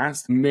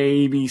advanced.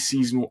 Maybe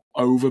seasonal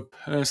over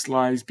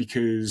personalized,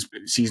 because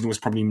seasonal is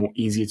probably more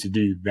easier to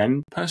do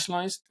than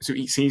personalized. So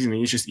eat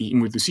seasonally is just eating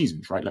with the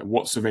seasons, right? Like,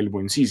 what's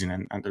available in season.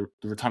 And at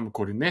the time of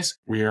recording this,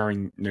 we are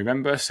in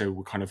November, so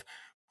we're kind of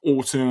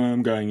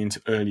autumn going into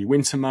early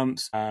winter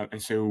months.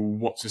 And so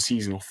what's a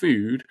seasonal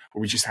food?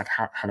 Well, we just had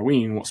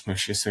Halloween. What's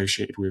mostly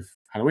associated with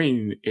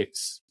Halloween?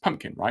 It's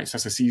pumpkin, right? So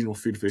that's a seasonal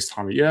food for this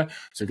time of year.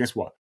 So guess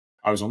what?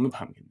 I was on the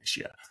pumpkin this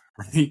year.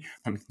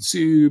 Pumpkin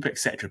soup,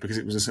 etc., because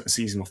it was a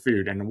seasonal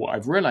food. And what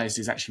I've realized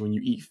is, actually, when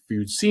you eat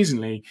food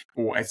seasonally,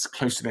 or as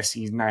close to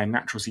their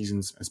natural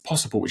seasons as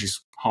possible, which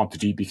is hard to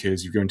do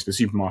because you go into the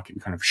supermarket,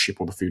 we kind of ship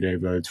all the food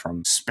over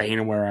from Spain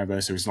or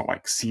wherever, so it's not,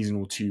 like,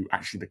 seasonal to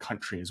actually the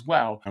country as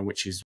well,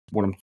 which is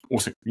what I'm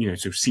also,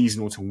 so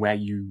seasonal to where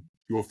you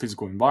your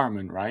physical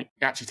environment, right,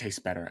 it actually tastes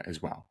better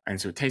as well. And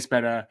so it tastes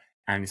better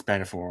and it's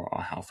better for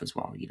our health as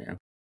well,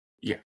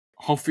 Yeah,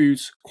 whole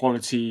foods,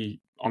 quality.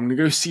 I'm going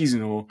to go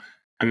seasonal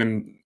and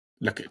then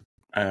look at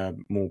a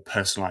more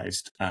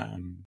personalized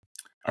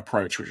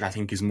approach, which I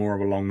think is more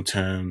of a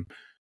long-term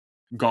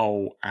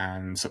goal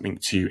and something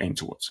to aim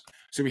towards.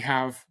 So we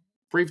have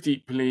breathe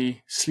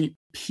deeply, sleep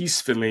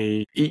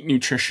peacefully, eat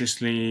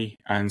nutritiously,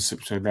 and so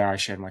there I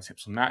shared my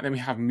tips on that. Then we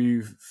have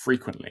move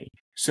frequently.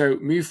 So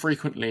move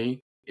frequently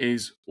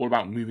is all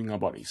about moving our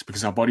bodies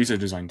because our bodies are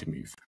designed to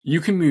move.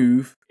 You can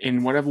move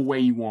in whatever way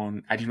you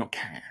want. I do not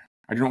care.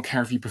 I do not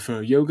care if you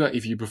prefer yoga,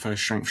 if you prefer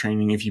strength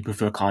training, if you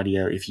prefer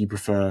cardio, if you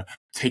prefer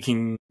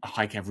taking a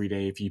hike every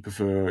day, if you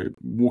prefer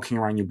walking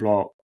around your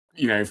block,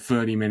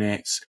 30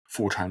 minutes,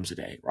 4 times a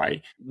day,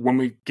 right? When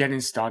we're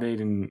getting started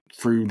and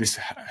through this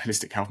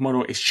holistic health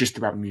model, it's just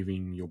about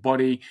moving your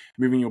body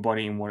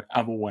in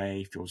whatever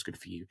way feels good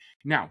for you.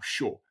 Now,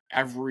 sure,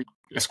 every,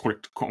 let's call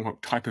it quote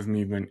unquote, type of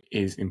movement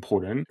is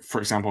important.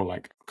 For example,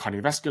 like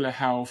cardiovascular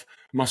health,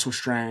 muscle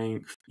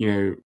strength,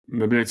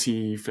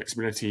 mobility,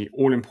 flexibility,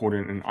 all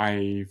important. And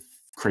I've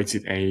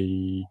created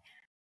a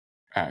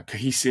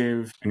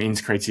cohesive and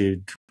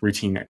integrated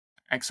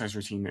exercise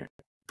routine that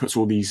puts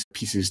all these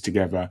pieces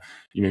together,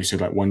 so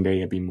like one day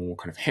it'd be more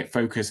kind of hip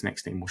focused,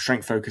 next day more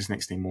strength focused,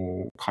 next day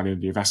more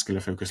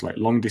cardiovascular focused, like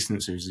long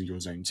distance is your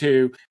zone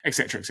 2,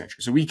 etc., etc.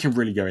 So we can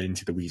really go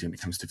into the weeds when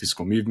it comes to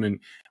physical movement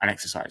and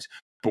exercise.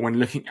 But when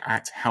looking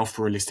at health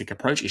for a holistic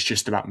approach, it's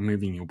just about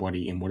moving your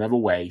body in whatever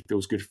way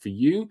feels good for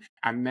you.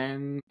 And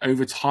then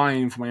over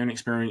time, from my own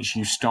experience,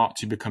 you start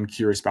to become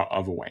curious about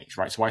other ways,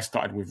 right? So I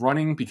started with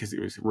running because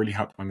it really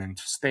helped my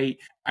mental state.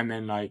 And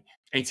then like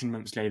 18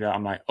 months later,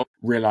 I'm like,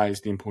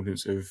 realized the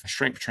importance of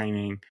strength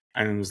training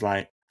and was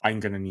like, I'm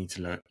going to need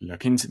to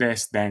look into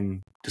this.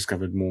 Then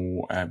discovered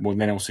more,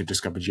 then also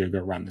discovered yoga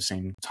around the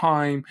same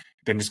time,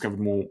 then discovered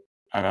more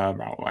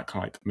about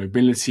like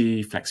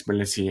mobility,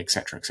 flexibility,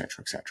 etc., etc.,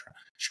 etc.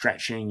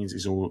 Stretching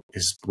is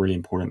really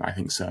important. I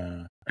think it's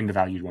an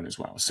undervalued one as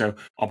well. So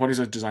our bodies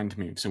are designed to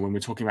move. So when we're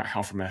talking about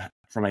health from a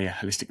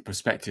holistic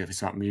perspective,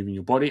 it's about moving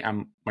your body.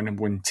 And my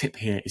number one tip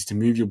here is to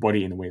move your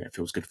body in a way that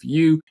feels good for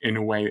you, in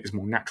a way that is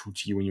more natural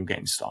to you when you're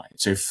getting started.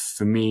 So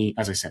for me,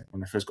 as I said,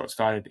 when I first got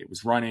started, it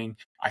was running.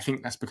 I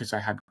think that's because I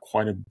had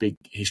quite a big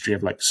history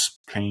of like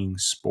playing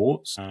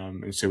sports.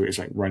 And so it was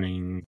like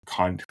running,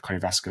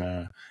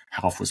 cardiovascular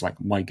health was like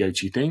my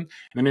go-to thing. And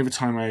then over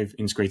time, I've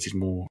integrated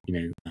more,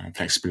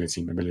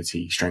 flexibility,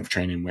 mobility, strength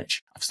training,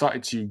 which it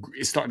started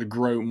to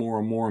grow more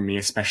and more in me,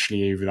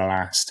 especially over the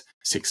last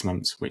 6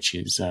 months, which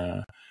is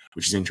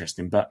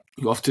interesting. But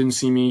you often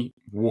see me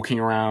walking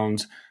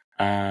around,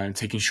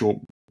 taking short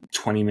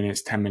 20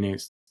 minutes, 10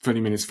 minutes,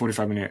 30 minutes,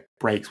 45-minute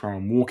breaks where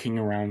I'm walking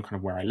around kind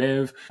of where I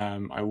live.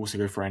 I also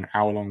go for an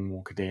hour-long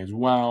walk a day as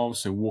well.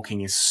 So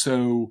walking is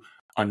so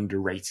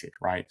underrated,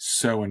 right?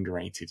 So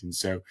underrated. And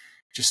so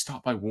just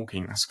start by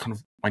walking. That's kind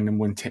of my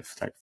number one tip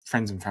for like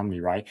friends and family,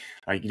 right?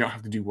 Like you don't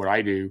have to do what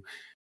I do.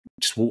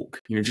 Just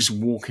walk, just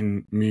walk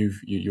and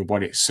move your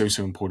body. It's so,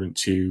 so important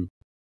to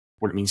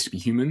what it means to be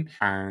human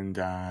and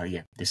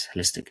this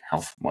holistic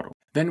health model.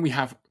 Then we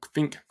have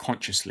think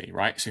consciously,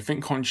 right? So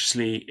think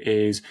consciously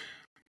is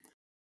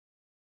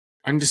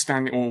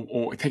understanding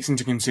or it takes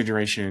into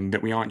consideration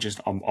that we aren't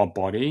just our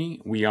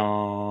body. We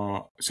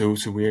are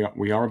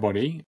we are a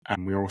body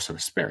and we are also a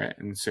spirit.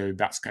 And so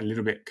that's a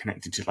little bit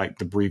connected to like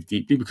the breathe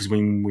deeply, because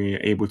when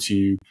we're able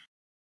to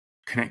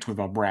connect with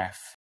our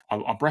breath,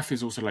 our breath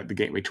is also like the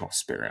gateway to our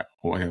spirit,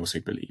 or I also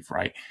believe,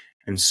 right?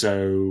 And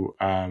so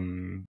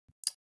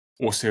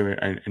also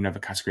another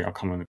category I'll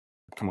come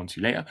on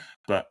to later,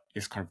 but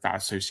it's kind of that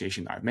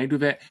association that I've made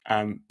with it.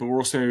 But we're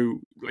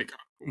also like,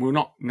 we're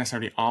not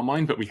necessarily our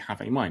mind, but we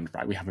have a mind,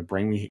 right? We have a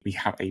brain, we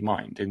have a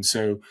mind. And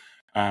so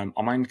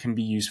our mind can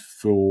be used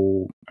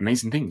for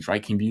amazing things,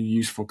 right? It can be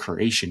used for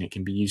creation. It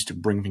can be used to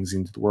bring things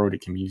into the world.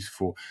 It can be used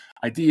for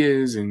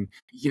ideas and,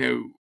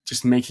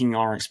 just making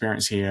our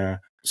experience here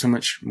so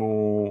much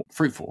more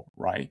fruitful,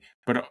 right?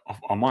 But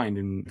our mind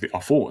and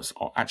our thoughts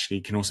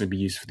actually can also be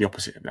used for the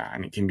opposite of that.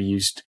 And it can be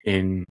used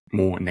in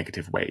more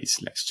negative ways.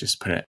 Let's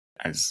just put it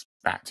as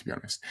that, to be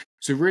honest.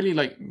 So really,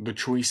 like, the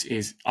choice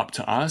is up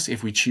to us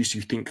if we choose to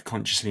think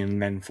consciously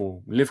and then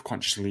live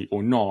consciously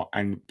or not,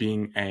 and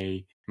being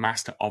a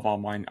master of our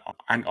mind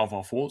and of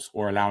our thoughts,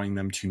 or allowing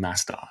them to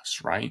master us,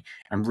 right?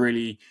 And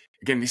really,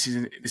 again, this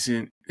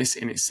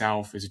in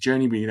itself is a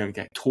journey. We don't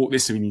get taught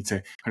this, so we need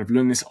to kind of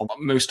learn this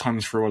most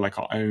times through like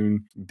our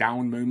own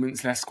down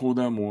moments, let's call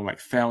them, or like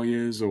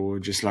failures, or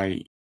just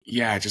like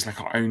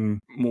our own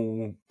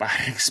more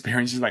bad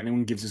experiences. Like no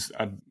one gives us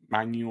a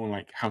manual on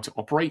like how to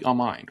operate our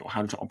mind or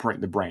how to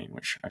operate the brain,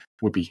 which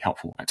would be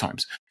helpful at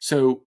times.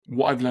 So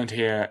what I've learned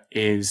here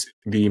is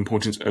the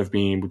importance of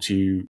being able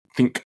to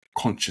think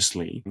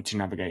consciously to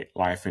navigate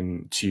life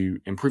and to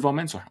improve our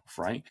mental health,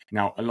 right?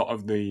 Now, a lot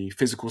of the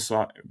physical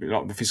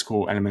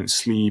elements,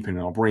 sleep and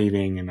our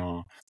breathing and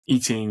our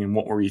eating and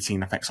what we're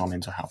eating affects our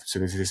mental health. So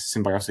there's this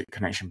symbiotic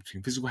connection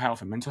between physical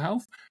health and mental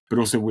health, but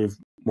also with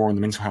more on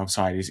the mental health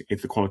side is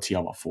the quality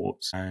of our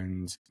thoughts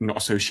and not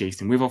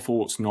associating with our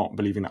thoughts, not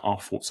believing that our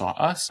thoughts are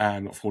us,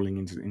 not falling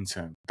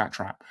into that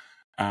trap.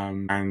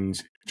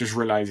 And just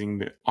realizing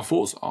that our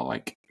thoughts are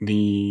like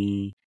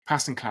the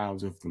passing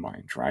clouds of the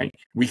mind, right?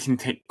 We can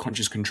take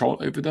conscious control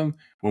over them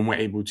when we're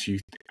able to,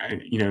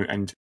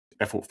 and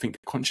therefore think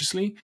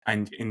consciously.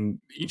 And in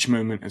each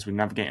moment as we're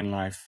navigating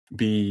life,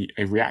 be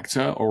a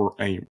reactor or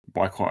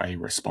what I call a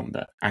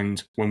responder.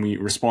 And when we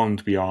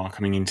respond, we are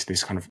coming into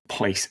this kind of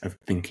place of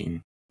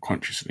thinking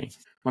consciously.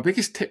 My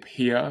biggest tip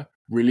here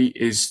really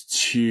is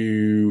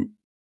to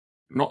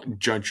not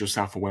judge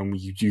yourself for when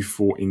you do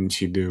fall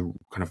into the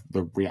kind of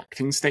the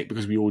reacting state,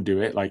 because we all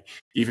do it. Like,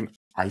 even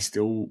I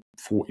still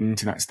fall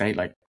into that state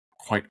like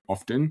quite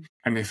often.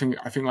 And I think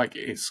like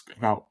it's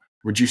about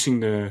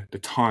reducing the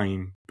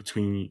time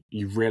between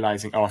you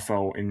realizing, oh, I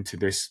fell into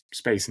this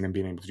space, and then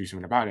being able to do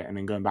something about it, and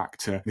then going back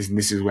to this. And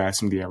this is where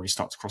some of the areas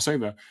start to cross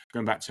over,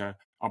 going back to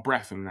our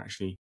breath and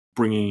actually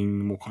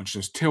bringing more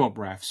consciousness to our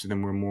breath. So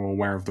then we're more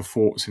aware of the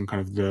thoughts and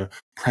kind of the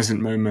present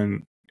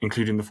moment,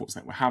 including the thoughts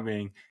that we're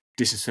having,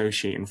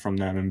 disassociating from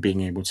them and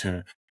being able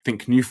to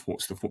think new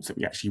thoughts, the thoughts that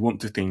we actually want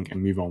to think,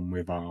 and move on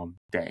with our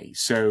day.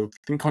 So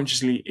think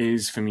consciously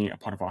is for me a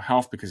part of our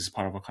health, because it's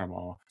part of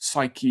our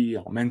psyche,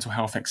 our mental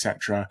health,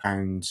 etc.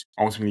 And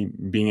ultimately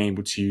being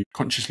able to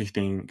consciously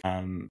think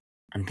and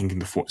thinking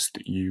the thoughts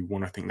that you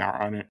want to think that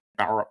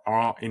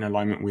are in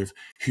alignment with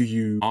who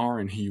you are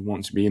and who you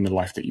want to be in the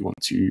life that you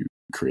want to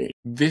create.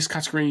 This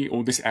category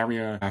or this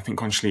area, I think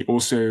consciously,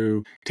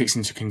 also takes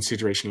into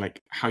consideration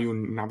like how you're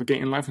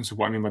navigating life. And so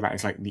what I mean by that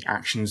is like the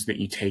actions that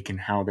you take and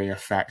how they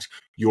affect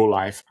your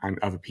life and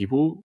other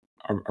people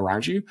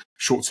around you,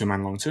 short term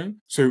and long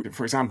term. So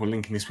for example,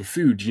 linking this with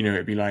food,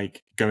 it'd be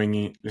like going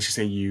in, let's just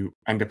say you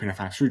end up in a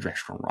fast food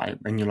restaurant, right?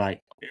 And you're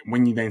like,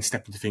 when you then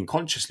step into think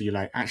consciously, you're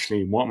like,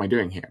 actually, what am I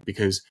doing here?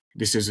 Because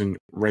this doesn't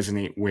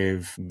resonate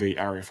with the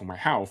area for my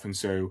health. And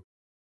so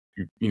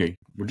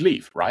would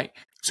leave, right?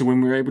 So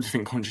when we're able to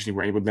think consciously,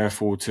 we're able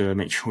therefore to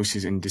make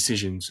choices and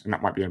decisions, and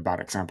that might be a bad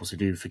example, so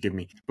do forgive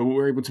me, but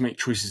we're able to make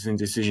choices and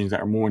decisions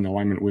that are more in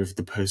alignment with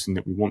the person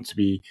that we want to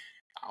be,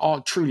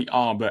 truly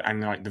are,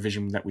 and like the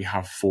vision that we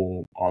have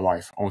for our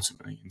life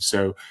ultimately. And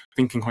so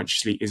thinking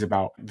consciously is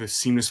about the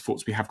seamless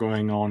thoughts we have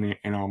going on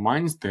in our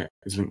minds that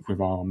is linked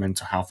with our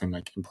mental health, and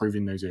like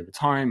improving those over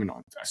time and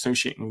not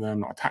associating with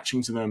them, not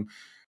attaching to them,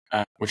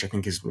 which I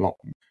think is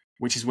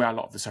which is where a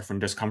lot of the suffering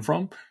does come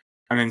from.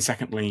 And then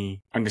secondly,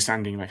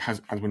 understanding like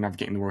as we're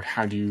navigating the world,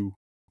 how do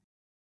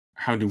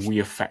we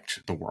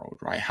affect the world,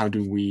 right? How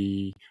do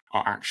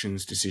our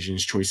actions,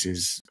 decisions,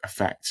 choices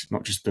affect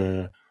not just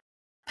the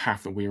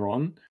path that we're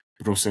on,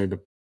 but also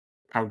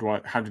how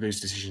do those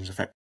decisions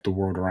affect the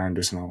world around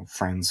us and our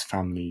friends,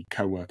 family,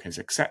 co-workers,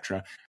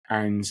 etc.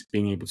 And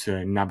being able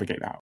to navigate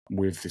that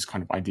with this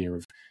kind of idea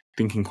of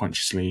thinking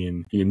consciously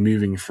and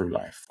moving through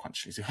life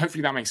consciously. So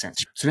hopefully that makes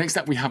sense. So next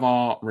up, we have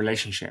our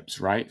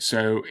relationships, right?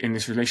 So in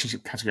this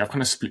relationship category, I've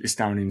kind of split this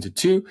down into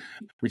two,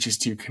 which is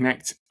to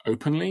connect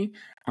openly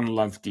and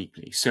love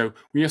deeply. So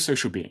we are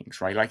social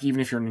beings, right? Like even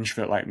if you're an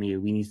introvert like me,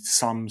 we need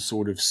some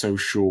sort of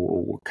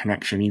social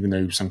connection, even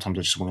though sometimes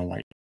I just want to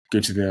like go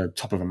to the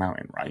top of a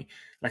mountain, right?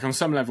 Like on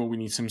some level, we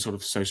need some sort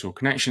of social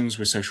connections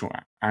with social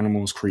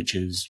animals,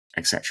 creatures,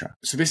 etc.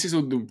 So this is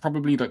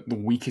probably like the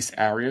weakest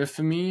area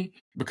for me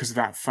because of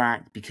that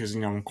fact, because,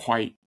 I'm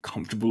quite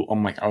comfortable on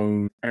my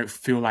own. I don't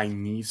feel I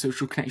need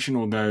social connection,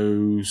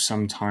 although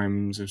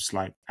sometimes it's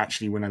like,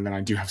 actually, when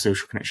I do have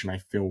social connection, I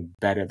feel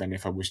better than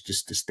if I was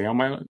just to stay on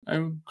my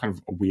own. Kind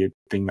of a weird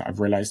thing that I've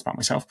realized about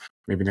myself.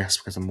 Maybe that's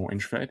because I'm more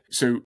introverted.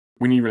 So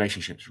we need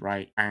relationships,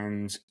 right?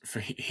 And for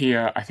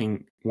here, I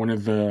think one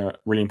of the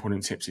really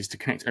important tips is to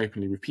connect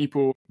openly with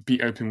people,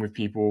 be open with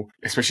people,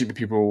 especially the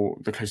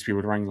close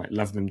people around you, like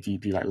love them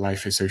deeply, like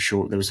life is so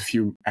short. There was a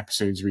few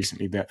episodes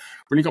recently that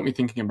really got me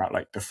thinking about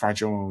like the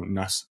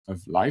fragileness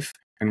of life,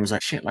 and was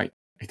like, shit, like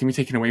it can be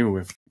taken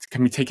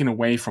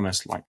away from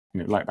us, like,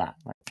 like that,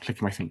 like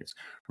clicking my fingers,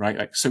 right?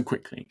 Like so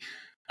quickly.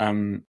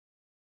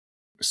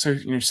 So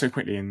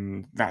quickly.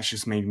 And that's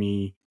just made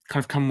me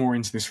kind of come more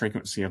into this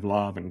frequency of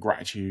love and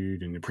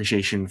gratitude and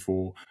appreciation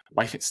for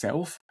life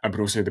itself, but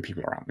also the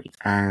people around me.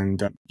 And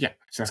so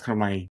that's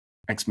kind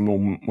of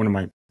one of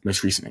my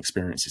most recent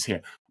experiences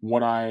here.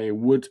 What I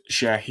would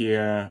share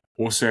here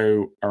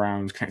also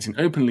around connecting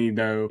openly,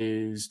 though,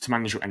 is to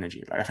manage your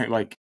energy. Like I think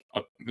like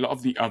a lot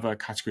of the other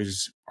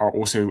categories are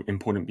also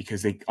important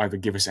because they either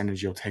give us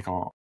energy or take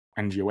our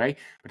energy away,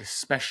 but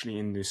especially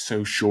in the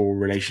social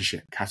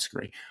relationship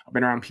category. I've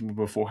been around people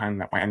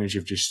beforehand that my energy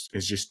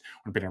is just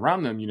when I've been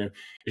around them,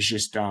 it's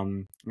just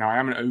now I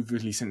am an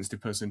overly sensitive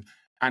person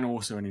and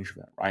also an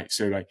introvert, right?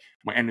 So like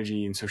my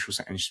energy in social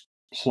settings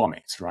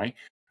plummets, right?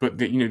 But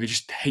they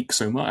just take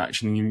so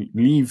much, and you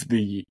leave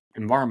the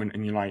environment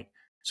and you're like,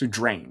 so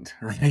drained,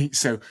 right?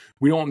 So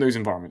we don't want those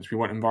environments. We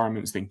want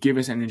environments that give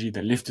us energy,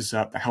 that lift us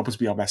up, that help us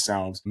be our best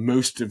selves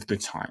most of the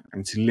time,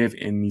 and to live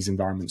in these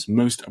environments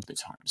most of the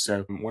time.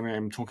 So when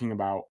I'm talking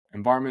about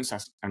environments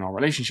and our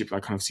relationships, I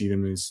kind of see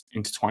them as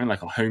intertwined,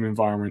 like our home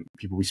environment,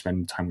 people we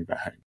spend time with at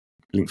home,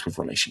 links with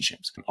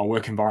relationships. Our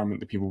work environment,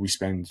 the people we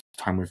spend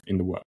time with in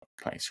the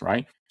workplace,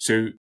 right?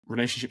 So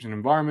relationships and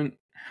environment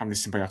have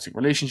this symbiotic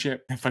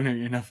relationship. And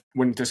funnily enough,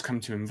 when it does come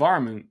to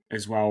environment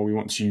as well, we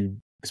want to,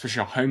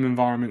 especially our home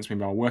environments,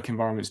 maybe our work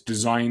environments,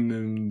 design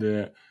them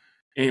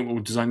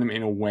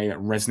in a way that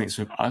resonates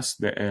with us,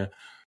 that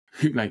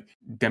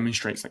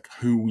demonstrates like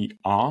who we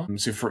are.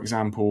 So for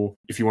example,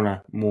 if you want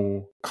a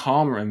more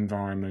calmer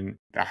environment,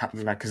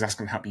 because that's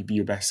going to help you be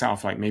your best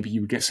self, like maybe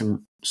you would get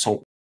some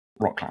salt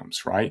rock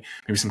lamps, right?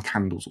 Maybe some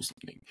candles or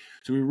something.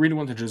 So we really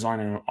want to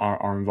design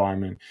our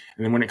environment.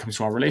 And then when it comes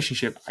to our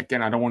relationship,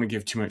 again, I don't want to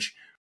give too much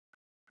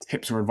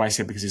tips or advice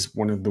here because it's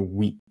one of the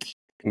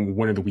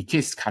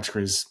weakest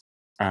categories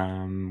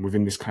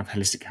within this kind of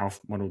holistic health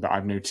model that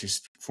I've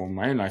noticed from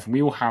my own life. And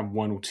we all have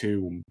one or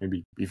two, or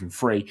maybe even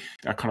three,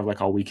 that are kind of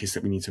like our weakest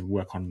that we need to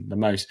work on the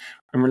most.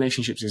 And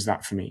relationships is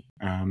that for me,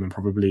 and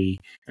probably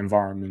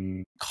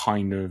environment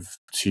kind of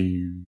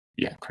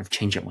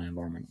change up my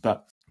environment,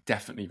 but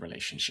definitely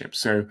relationships.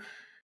 So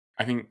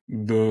I think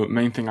the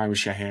main thing I would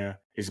share here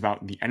is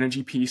about the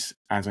energy piece,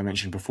 as I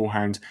mentioned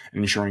beforehand,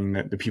 and ensuring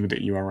that the people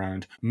that you're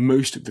around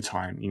most of the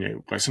time,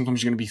 like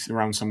sometimes you're going to be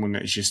around someone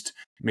that is just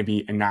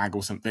maybe a nag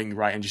or something,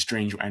 right? And just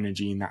drains your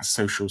energy in that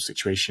social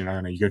situation. I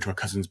don't know, you go to a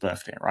cousin's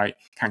birthday, right?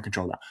 Can't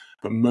control that.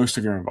 But most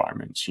of your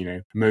environments,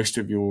 most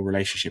of your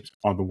relationships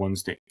are the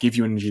ones that give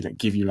you energy, that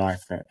give you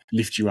life, that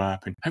lift you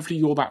up. And hopefully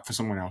you're that for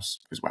someone else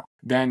as well.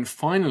 Then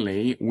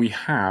finally, we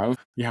have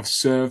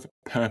serve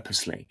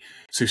purposely.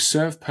 So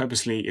serve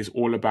purposely is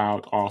all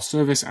about our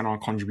service and our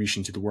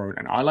contribution to the world.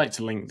 And I like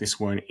to link this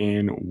one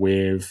in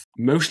with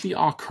mostly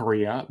our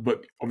career,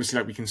 but obviously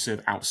like we can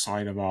serve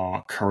outside of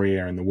our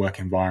career and the work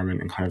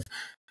environment and kind of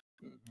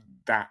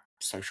that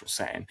social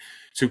setting.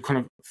 So kind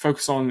of we'll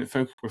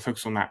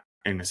focus on that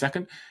in a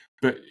second.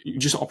 But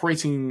just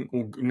operating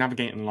or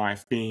navigating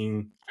life,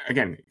 being,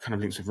 again, kind of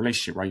links with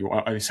relationship, right?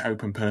 You're this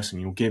open person,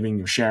 you're giving,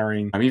 you're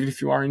sharing. Even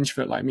if you are an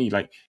introvert like me,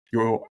 like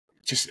you're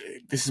just,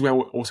 this is where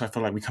also I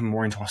feel like we come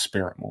more into our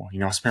spirit more.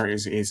 Our spirit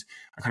is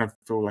I kind of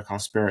feel like our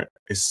spirit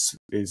is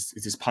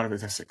this part of it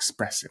that's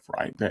expressive,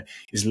 right? That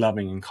is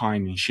loving and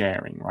kind and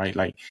sharing, right?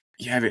 Like,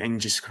 and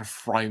just kind of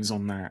thrives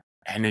on that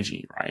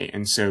energy, right?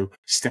 And so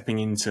stepping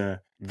into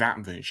that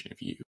version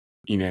of you,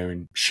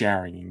 and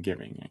sharing and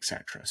giving,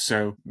 etc.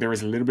 So there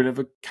is a little bit of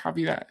a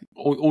caveat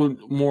or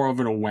more of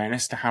an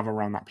awareness to have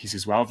around that piece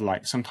as well.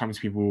 Like sometimes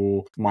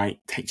people might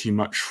take too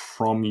much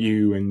from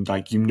you and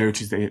like you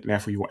notice that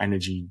therefore your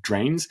energy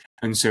drains.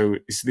 And so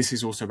this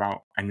is also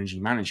about energy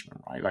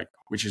management, right? Like,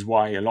 which is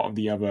why a lot of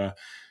the other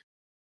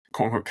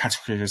quote-unquote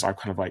categories I've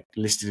kind of like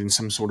listed in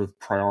some sort of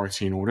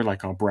priority in order,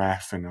 like our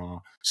breath and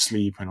our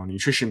sleep and our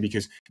nutrition,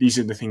 because these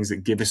are the things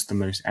that give us the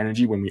most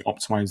energy when we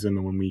optimize them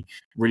and when we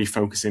really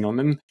focus in on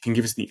them, can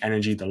give us the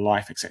energy, the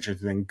life, etc.,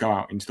 to then go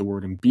out into the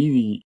world and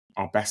be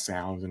our best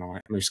selves and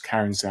our most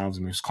caring selves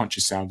and most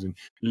conscious selves and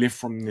live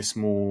from this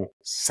more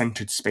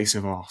centered space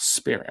of our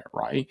spirit,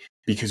 right?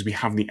 Because we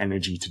have the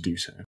energy to do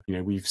so.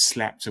 We've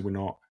slept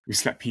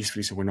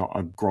peacefully, so we're not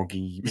a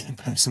groggy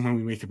person when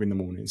we wake up in the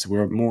morning. So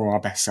we're more our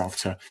best self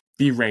to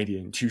be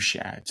radiant, to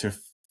share,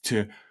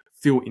 to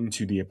feel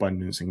into the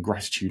abundance and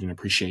gratitude and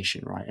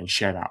appreciation, right? And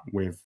share that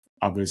with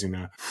others in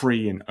a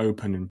free and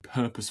open and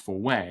purposeful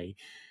way.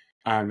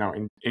 Now,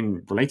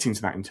 in relating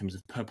to that in terms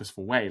of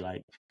purposeful way,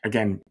 like,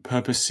 again,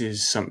 purpose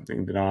is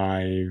something that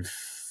I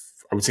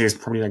would say is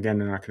probably, again,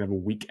 like kind of a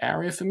weak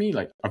area for me.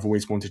 Like, I've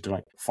always wanted to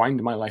like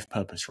find my life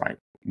purpose, right?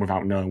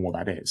 Without knowing what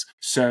that is.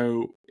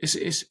 So it's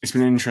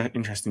been an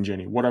interesting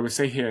journey. What I would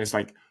say here is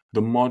like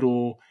the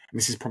model, and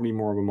this is probably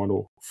more of a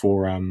model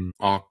for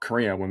our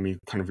career when we're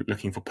kind of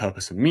looking for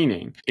purpose and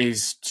meaning,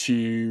 is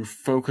to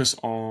focus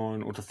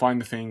on or to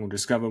find the thing or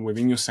discover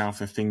within yourself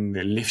the thing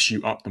that lifts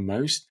you up the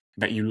most,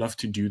 that you love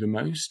to do the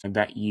most, and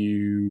that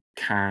you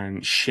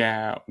can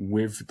share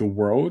with the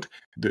world,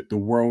 that the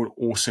world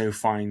also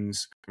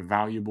finds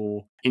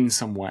valuable in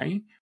some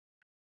way.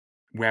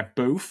 Where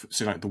both,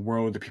 so like the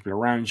world, the people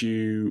around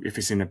you, if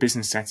it's in a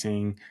business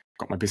setting,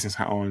 got my business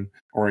hat on,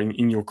 or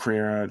in your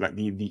career, like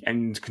the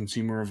end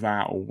consumer of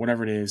that or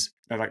whatever it is,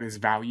 like there's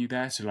value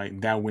there. So like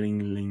they're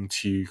willing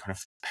to kind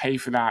of pay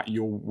for that.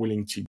 You're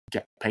willing to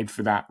get paid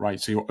for that, right?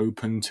 So you're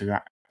open to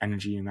that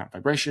energy and that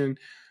vibration.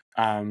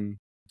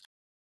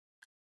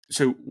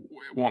 So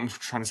what I'm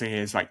trying to say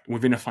here is like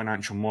within a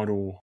financial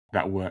model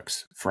that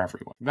works for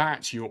everyone,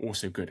 that you're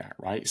also good at,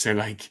 right? So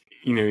like,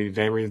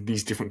 there are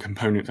these different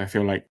components. I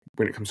feel like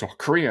when it comes to our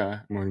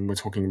career, when we're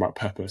talking about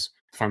purpose,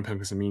 find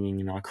purpose and meaning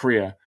in our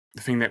career,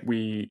 the thing that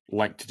we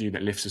like to do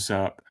that lifts us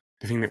up,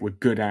 the thing that we're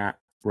good at,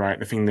 right?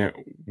 The thing that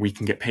we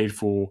can get paid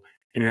for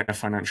in a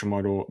financial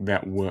model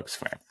that works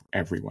for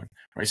everyone,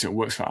 right? So it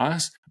works for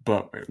us,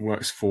 but it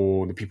works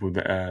for the people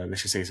that,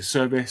 let's just say it's a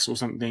service or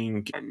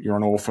something. You're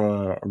an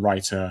author, a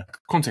writer,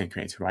 content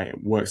creator, right?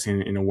 It works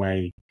in a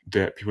way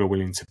that people are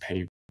willing to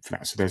pay for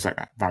that. So there's like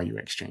that value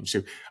exchange.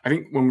 So I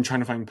think when we're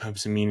trying to find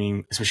purpose and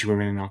meaning, especially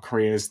women in our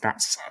careers,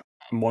 that's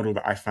a model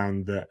that I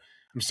found that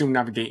I'm still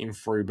navigating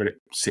through, but it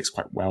sits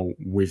quite well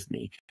with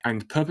me.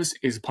 And purpose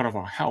is part of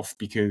our health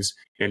because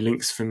it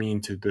links for me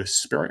into the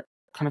spirit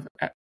kind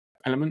of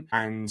element.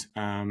 And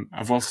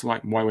I've also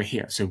like why we're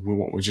here. So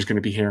we're just going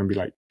to be here and be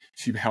like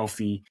super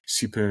healthy,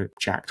 super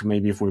jacked. Or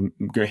maybe if we're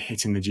go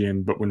hitting the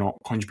gym, but we're not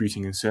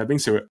contributing and serving.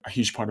 So a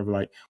huge part of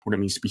like what it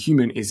means to be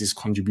human is this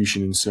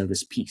contribution and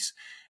service piece.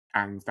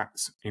 And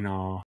that's in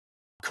our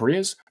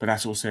careers, but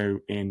that's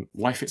also in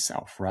life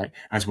itself, right?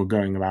 As we're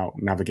going about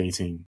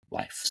navigating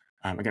life.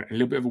 Again, a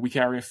little bit of a weak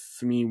area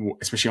for me,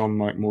 especially on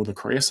more the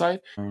career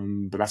side.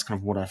 But that's kind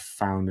of what I've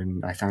found,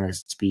 and I found it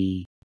to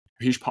be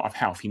a huge part of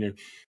health.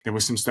 There were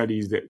some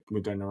studies that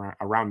were done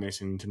around this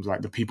in terms of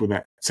like the people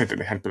that said that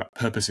they had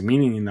purpose and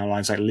meaning in their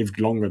lives, like lived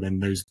longer than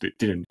those that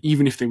didn't,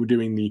 even if they were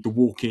doing the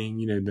walking,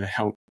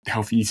 the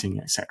healthy eating,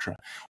 etc.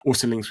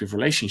 Also links with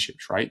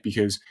relationships, right?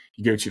 Because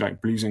you go to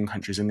like blue zone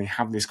countries and they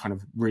have this kind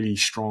of really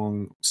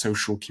strong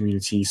social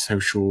community,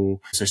 social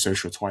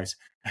twice,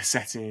 a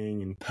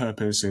setting and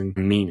purpose and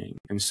meaning.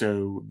 And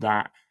so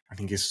that I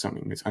think is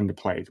something that's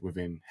underplayed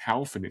within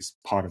health, and it's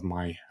part of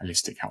my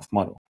holistic health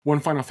model.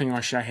 One final thing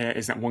I'll share here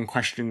is that one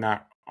question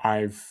that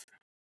I've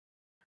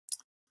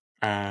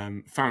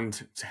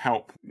found to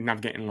help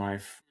navigate in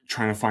life,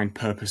 trying to find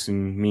purpose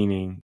and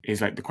meaning, is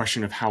like the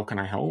question of how can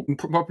I help? And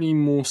probably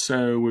more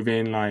so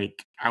within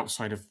like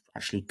outside of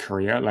actually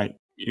career, like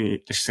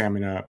let's say I'm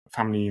in a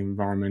family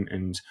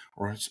environment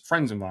or a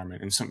friend's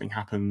environment and something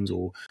happens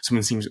or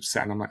someone seems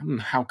upset and I'm like,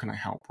 how can I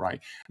help, right?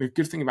 The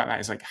good thing about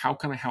that is like, how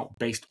can I help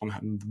based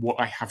on what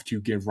I have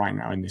to give right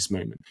now in this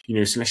moment?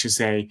 So let's just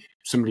say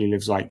somebody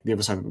lives like the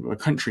other side of the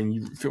country and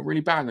you feel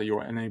really bad that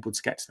you're unable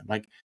to get to them.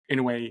 Like in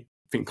a way,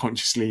 think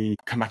consciously,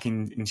 come back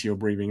into your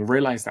breathing,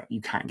 realize that you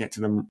can't get to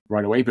them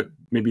right away, but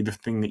maybe the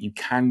thing that you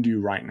can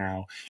do right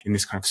now in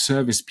this kind of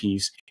service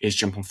piece is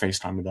jump on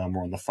FaceTime with them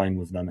or on the phone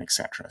with them,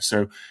 etc.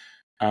 So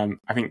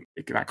I think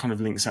that kind of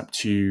links up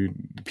to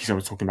the piece I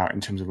was talking about in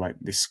terms of like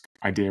this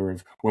idea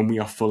of when we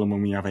are full and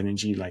when we have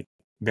energy, like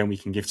then we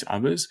can give to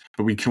others,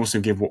 but we can also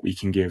give what we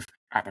can give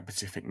at that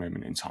specific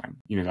moment in time.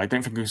 Like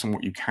don't focus on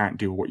what you can't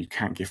do or what you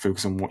can't give,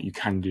 focus on what you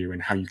can do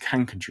and how you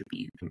can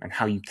contribute and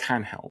how you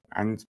can help.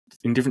 And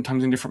in different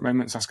times, in different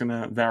moments, that's going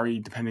to vary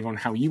depending on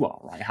how you are,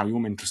 right? How your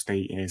mental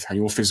state is, how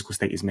your physical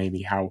state is,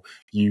 maybe how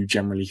you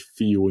generally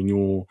feel in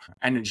your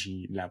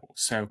energy level.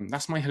 So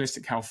that's my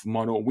holistic health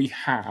model. We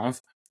have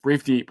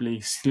breathe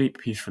deeply, sleep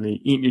peacefully,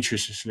 eat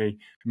nutritiously,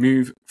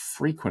 move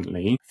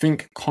frequently,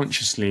 think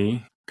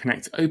consciously,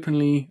 connect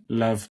openly,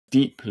 love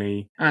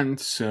deeply, and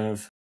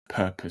serve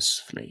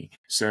purposefully.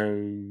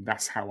 So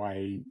that's how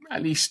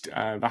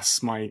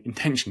that's my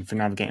intention for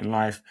navigating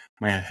life,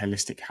 my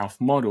holistic health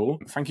model.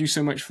 Thank you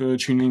so much for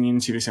tuning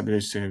into this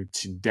episode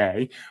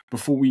today.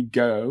 Before we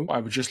go, I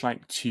would just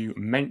like to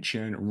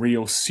mention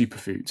Real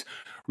Superfoods.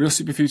 Real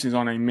Superfoods is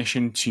on a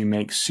mission to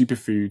make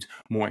superfood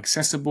more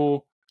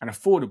accessible and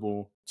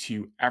affordable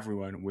to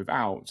everyone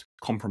without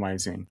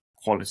compromising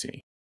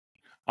quality.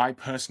 I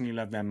personally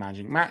love their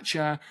Magic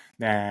Matcha,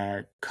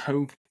 their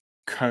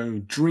Cocoa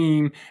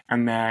Dream,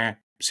 and their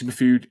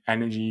Superfood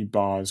Energy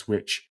Bars,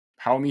 which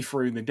power me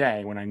through the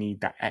day when I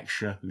need that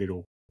extra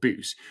little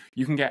boost.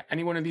 You can get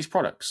any one of these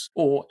products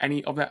or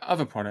any of their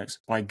other products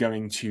by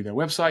going to their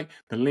website.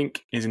 The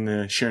link is in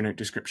the show note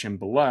description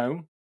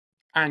below.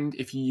 And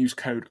if you use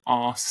code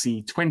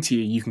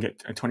RC20, you can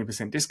get a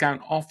 20%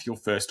 discount off your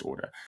first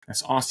order.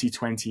 That's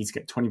RC20 to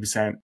get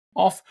 20%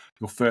 off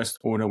your first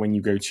order when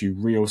you go to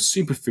Real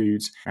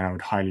Superfoods. And I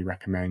would highly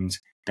recommend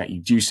that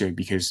you do so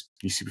because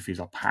these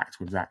superfoods are packed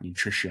with that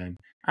nutrition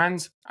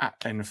and at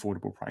an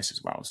affordable price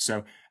as well.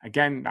 So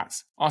again,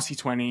 that's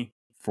RC20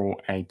 for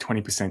a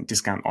 20%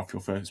 discount off your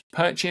first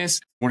purchase.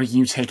 What are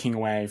you taking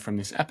away from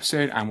this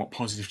episode and what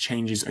positive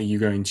changes are you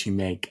going to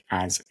make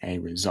as a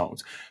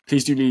result?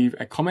 Please do leave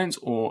a comment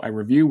or a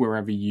review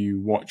wherever you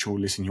watch or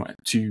listen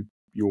to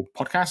your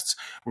podcasts,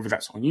 whether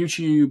that's on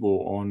YouTube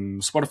or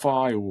on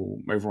Spotify or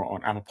over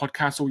on Apple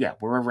Podcasts or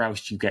wherever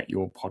else you get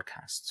your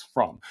podcasts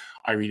from.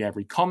 I read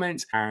every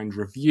comment and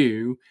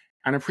review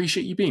and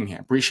appreciate you being here.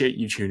 Appreciate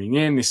you tuning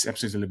in. This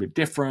episode's a little bit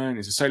different.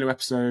 It's a solo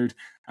episode,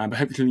 but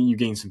hopefully you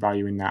gain some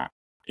value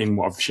in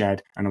what I've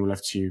shared, and I would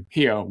love to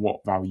hear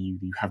what value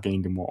you have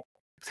gained and what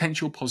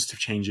potential positive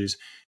changes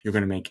you're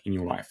going to make in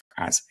your life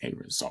as a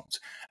result.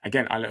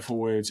 Again, I look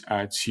forward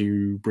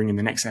to bringing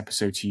the next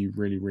episode to you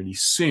really, really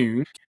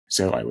soon.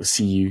 So I will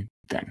see you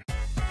then.